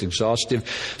the list exhaustive.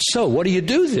 So what do you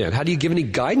do then? How do you give any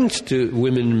guidance to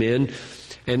women and men?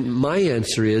 And my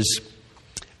answer is,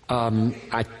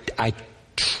 I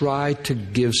try to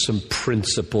give some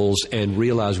principles and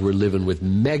realize we're living with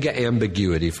mega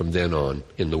ambiguity from then on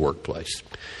in the workplace,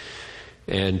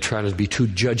 and trying to be too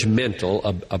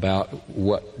judgmental about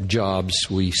what jobs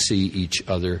we see each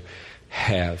other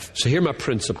have. So here are my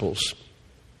principles.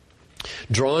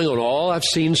 Drawing on all I've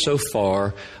seen so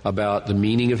far about the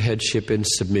meaning of headship and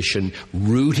submission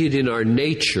rooted in our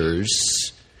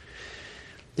natures,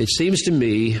 it seems to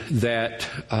me that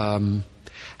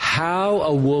how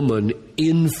a woman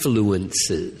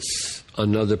influences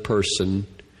another person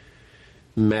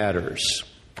matters.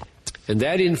 And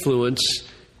that influence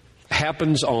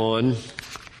happens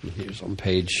here's on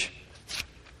page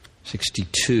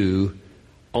 62,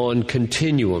 on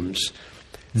continuums.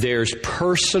 There's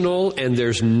personal and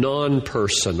there's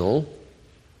non-personal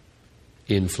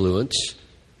influence.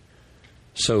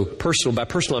 So by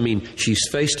personal I mean she's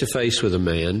face-to-face with a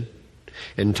man.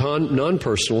 And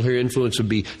non-personal, her influence would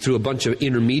be through a bunch of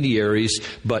intermediaries,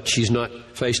 but she's not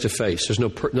face-to-face. There's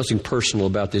nothing personal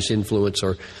about this influence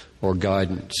or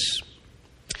guidance.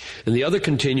 And the other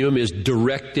continuum is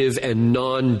directive and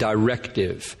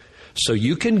non-directive. So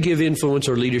you can give influence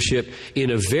or leadership in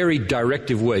a very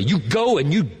directive way. You go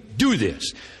and you do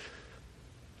this.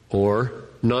 Or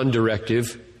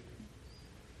non-directive,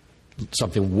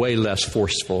 something way less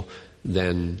forceful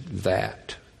than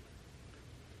that.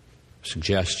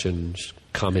 Suggestions,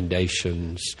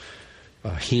 commendations,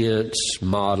 hints,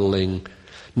 modeling.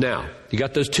 Now, you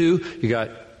got those two? You got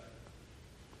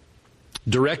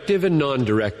directive and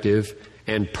non-directive,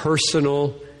 and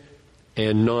personal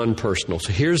and non-personal.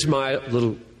 So here's my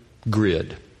little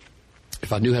grid.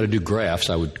 If I knew how to do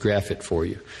graphs, I would graph it for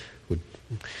you.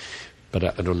 But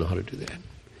I don't know how to do that.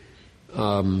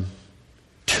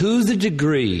 To the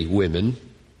degree, women,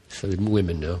 so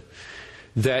women know,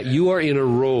 that you are in a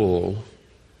role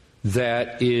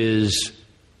that is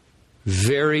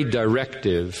very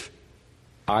directive,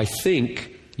 I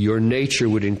think your nature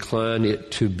would incline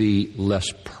it to be less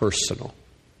personal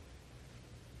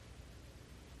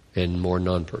and more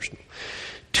non-personal.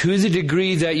 To the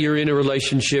degree that you're in a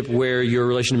relationship where your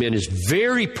relation to men is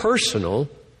very personal,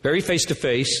 very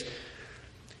face-to-face,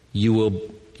 you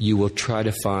will try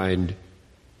to find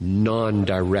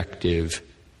non-directive.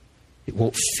 It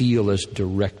won't feel as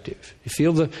directive. You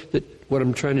feel that what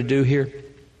I'm trying to do here?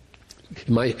 It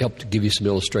might help to give you some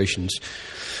illustrations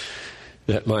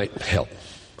that might help.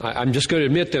 I'm just going to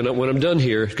admit that when I'm done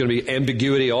here, it's going to be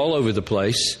ambiguity all over the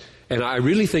place. And I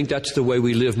really think that's the way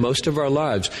we live most of our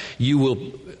lives. You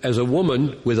will, as a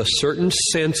woman, with a certain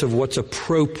sense of what's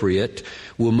appropriate,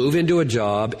 will move into a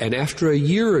job, and after a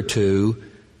year or two,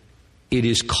 it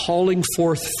is calling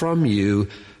forth from you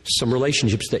some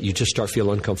relationships that you just start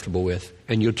feeling uncomfortable with,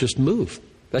 and you'll just move.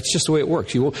 That's just the way it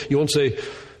works. You won't say,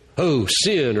 "Oh,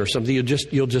 sin" or something.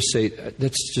 You'll just say,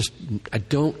 "That's just, I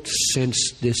don't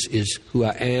sense this is who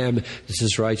I am. This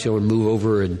is right." So I'll move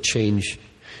over and change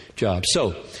jobs.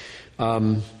 So,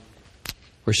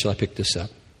 where shall I pick this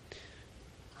up?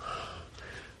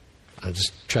 I'll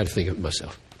just try to think of it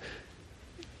myself.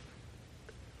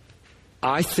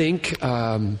 I think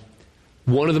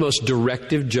one of the most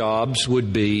directive jobs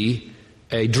would be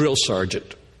a drill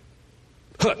sergeant.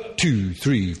 Hut, 2,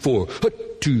 3, 4.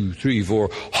 Hut, 2, 3, 4.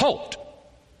 Halt!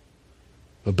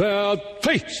 About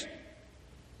face!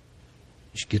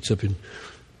 She gets up and,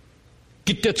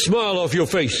 get that smile off your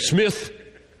face, Smith.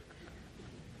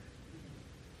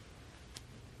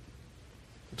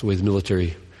 That's the way the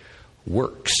military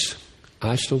works.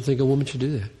 I just don't think a woman should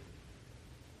do that.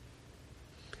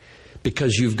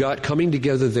 Because you've got coming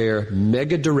together there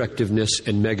mega directiveness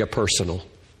and mega personal.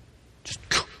 Just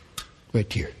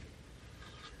right here.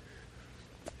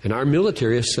 And our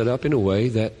military is set up in a way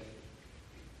that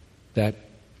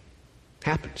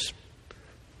happens.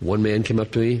 One man came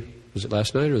up to me, was it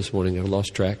last night or this morning? I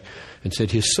lost track, and said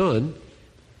his son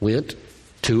went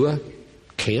to a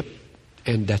camp,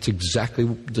 and that's exactly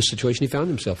the situation he found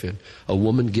himself in. A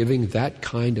woman giving that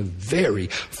kind of very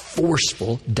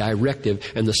forceful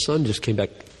directive, and the son just came back,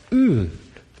 it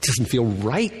doesn't feel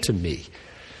right to me.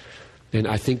 And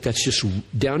I think that's just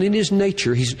down in his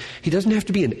nature. He doesn't have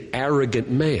to be an arrogant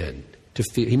man to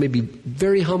feel. He may be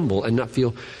very humble and not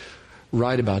feel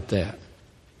right about that.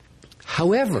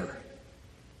 However,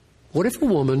 what if a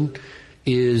woman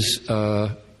is,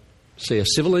 say, a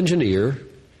civil engineer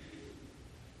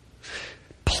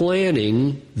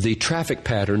planning the traffic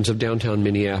patterns of downtown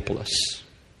Minneapolis,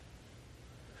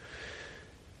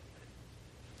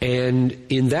 and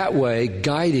in that way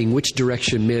guiding which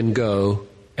direction men go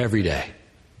every day?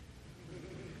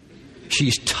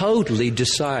 She's totally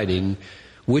deciding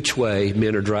which way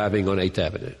men are driving on 8th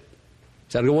Avenue.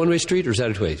 Is that a one-way street or is that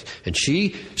a two-way? And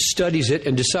she studies it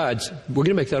and decides, we're going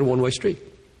to make that a one-way street.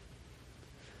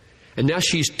 And now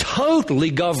she's totally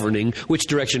governing which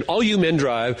direction all you men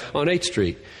drive on 8th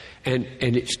Street. And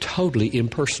it's totally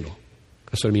impersonal.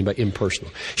 That's what I mean by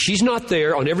impersonal. She's not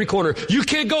there on every corner, you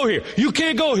can't go here, you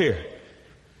can't go here.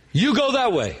 You go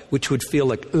that way, which would feel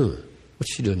like,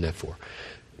 what's she doing that for?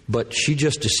 But she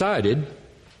just decided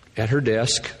at her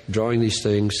desk, drawing these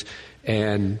things,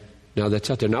 and now that's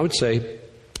out there. And I would say,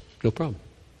 no problem.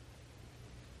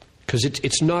 Because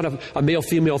it's not a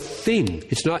male-female thing.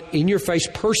 It's not in-your-face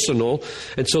personal.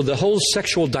 And so the whole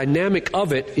sexual dynamic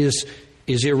of it is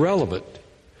irrelevant.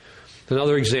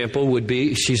 Another example would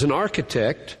be, she's an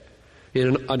architect.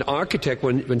 An architect,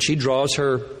 when she draws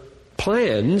her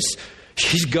plans,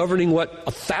 she's governing what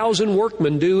 1,000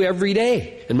 workmen do every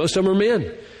day. And most of them are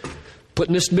men.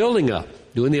 Putting this building up.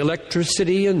 Doing the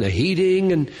electricity and the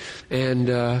heating and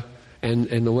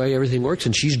the way everything works,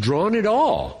 and she's drawn it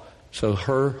all. So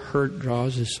her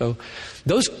draws is so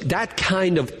that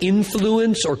kind of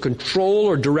influence or control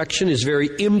or direction is very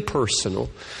impersonal.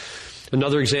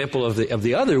 Another example of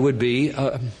the other would be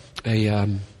a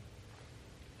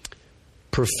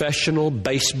professional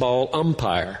baseball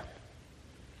umpire.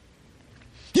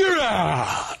 You're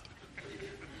out,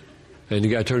 and the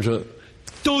guy turns around.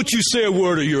 Don't you say a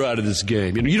word or you're out of this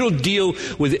game. You don't deal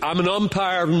with it. I'm an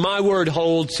umpire and my word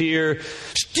holds here.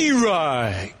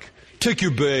 Strike. Take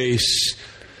your base.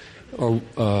 Or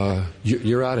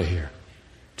you're out of here.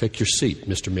 Take your seat,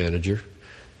 Mr. Manager.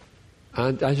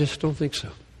 I just don't think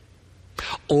so.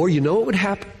 Or you know what would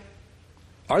happen?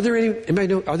 Are there anybody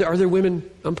know? Are there women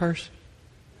umpires?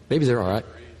 Maybe there are. Right?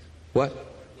 What?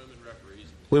 Women referees.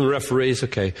 Women referees,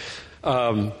 okay.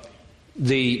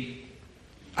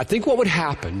 I think what would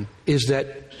happen is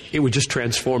that it would just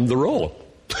transform the role.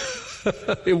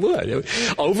 It would.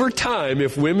 Over time,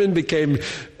 if women became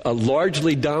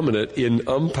largely dominant in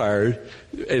umpire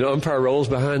roles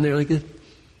behind there like this,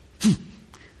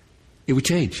 it would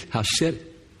change how she said it.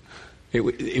 It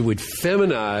would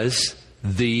feminize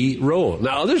the role.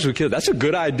 Now, others would kill. That's a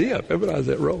good idea, feminize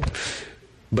that role.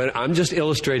 But I'm just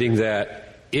illustrating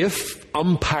that if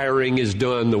umpiring is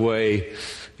done the way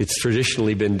it's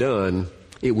traditionally been done,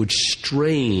 it would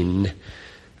strain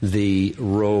the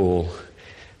role.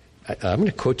 I'm going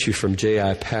to quote you from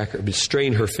J.I. Packer.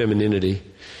 Strain her femininity.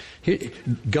 The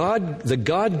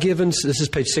God-given, this is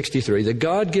page 63, the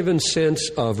God-given sense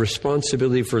of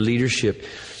responsibility for leadership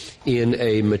in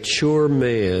a mature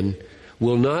man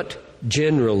will not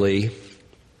generally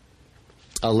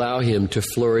allow him to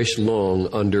flourish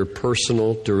long under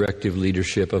personal directive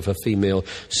leadership of a female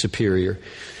superior.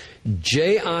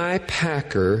 J.I.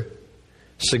 Packer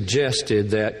suggested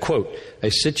that, quote,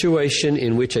 a situation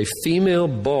in which a female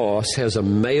boss has a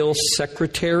male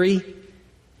secretary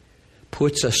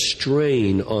puts a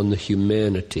strain on the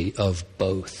humanity of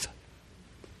both.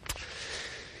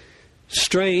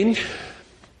 Strain,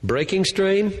 breaking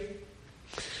strain.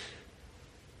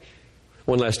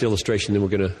 One last illustration, then we're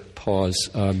going to pause.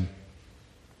 A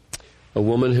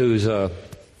woman who's a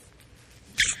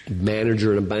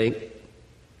manager in a bank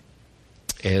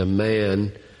and a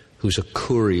man who's a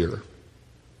courier.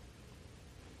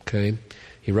 Okay?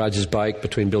 He rides his bike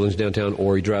between buildings downtown,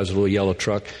 or he drives a little yellow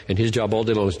truck. And his job all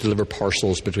day long is to deliver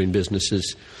parcels between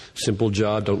businesses. Simple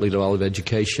job, don't need a lot of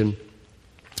education.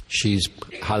 She's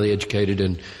highly educated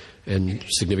and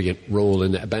significant role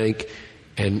in that bank.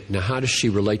 And now how does she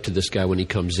relate to this guy when he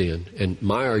comes in? And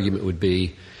my argument would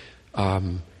be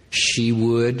she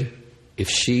would, if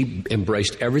she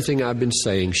embraced everything I've been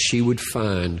saying, she would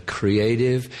find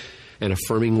creative and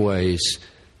affirming ways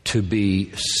to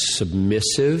be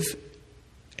submissive.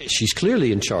 She's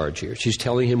clearly in charge here. She's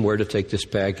telling him where to take this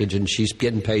package, and she's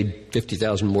getting paid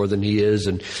 $50,000 more than he is,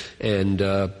 and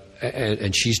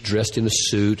she's dressed in a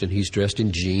suit, and he's dressed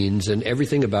in jeans, and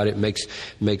everything about it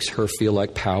makes her feel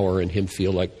like power, and him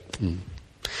feel like,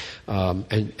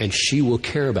 and she will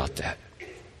care about that.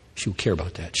 She will care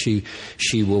about that. She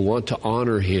will want to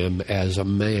honor him as a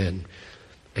man,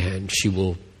 and she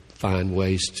will find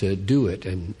ways to do it,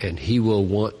 and he will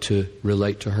want to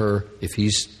relate to her, if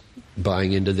he's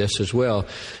buying into this as well,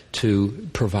 to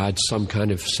provide some kind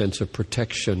of sense of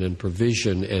protection and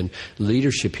provision and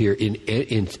leadership here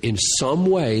in some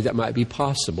way that might be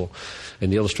possible.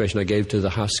 And the illustration I gave to the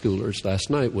high schoolers last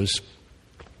night was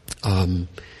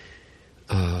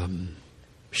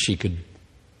she could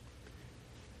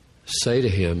say to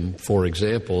him, for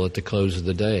example, at the close of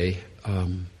the day,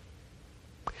 I'm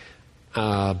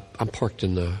parked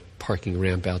in the parking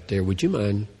ramp out there. Would you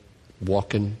mind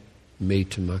walking me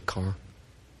to my car?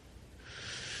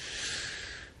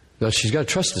 Now, she's got to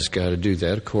trust this guy to do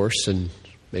that, of course, and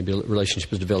maybe a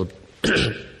relationship is developed.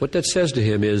 What that says to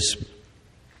him is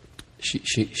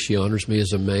she honors me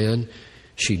as a man.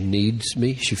 She needs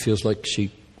me. She feels like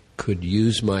she could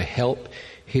use my help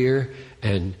here,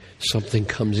 and something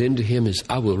comes into him is,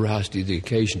 I will rise to the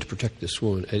occasion to protect this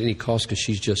woman at any cost, because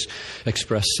she's just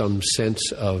expressed some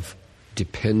sense of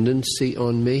dependency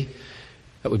on me.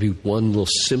 That would be one little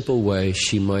simple way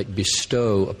she might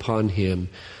bestow upon him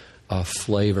a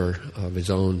flavor of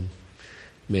his own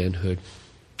manhood.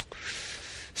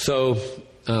 So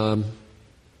let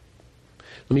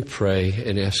me pray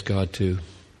and ask God to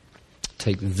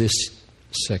take this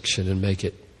section and make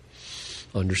it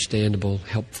understandable,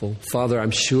 helpful. Father,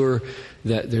 I'm sure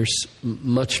that there's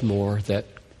much more that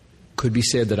could be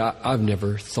said that I've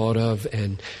never thought of,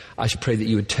 and I should pray that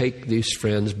you would take these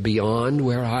friends beyond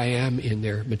where I am in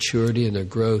their maturity and their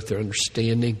growth, their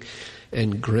understanding,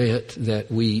 and grant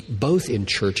that we, both in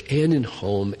church and in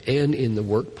home and in the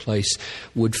workplace,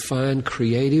 would find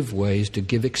creative ways to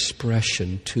give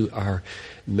expression to our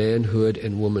manhood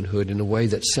and womanhood in a way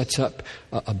that sets up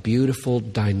a beautiful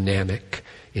dynamic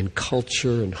in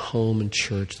culture and home and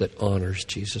church that honors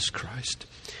Jesus Christ.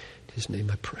 In his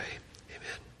name I pray.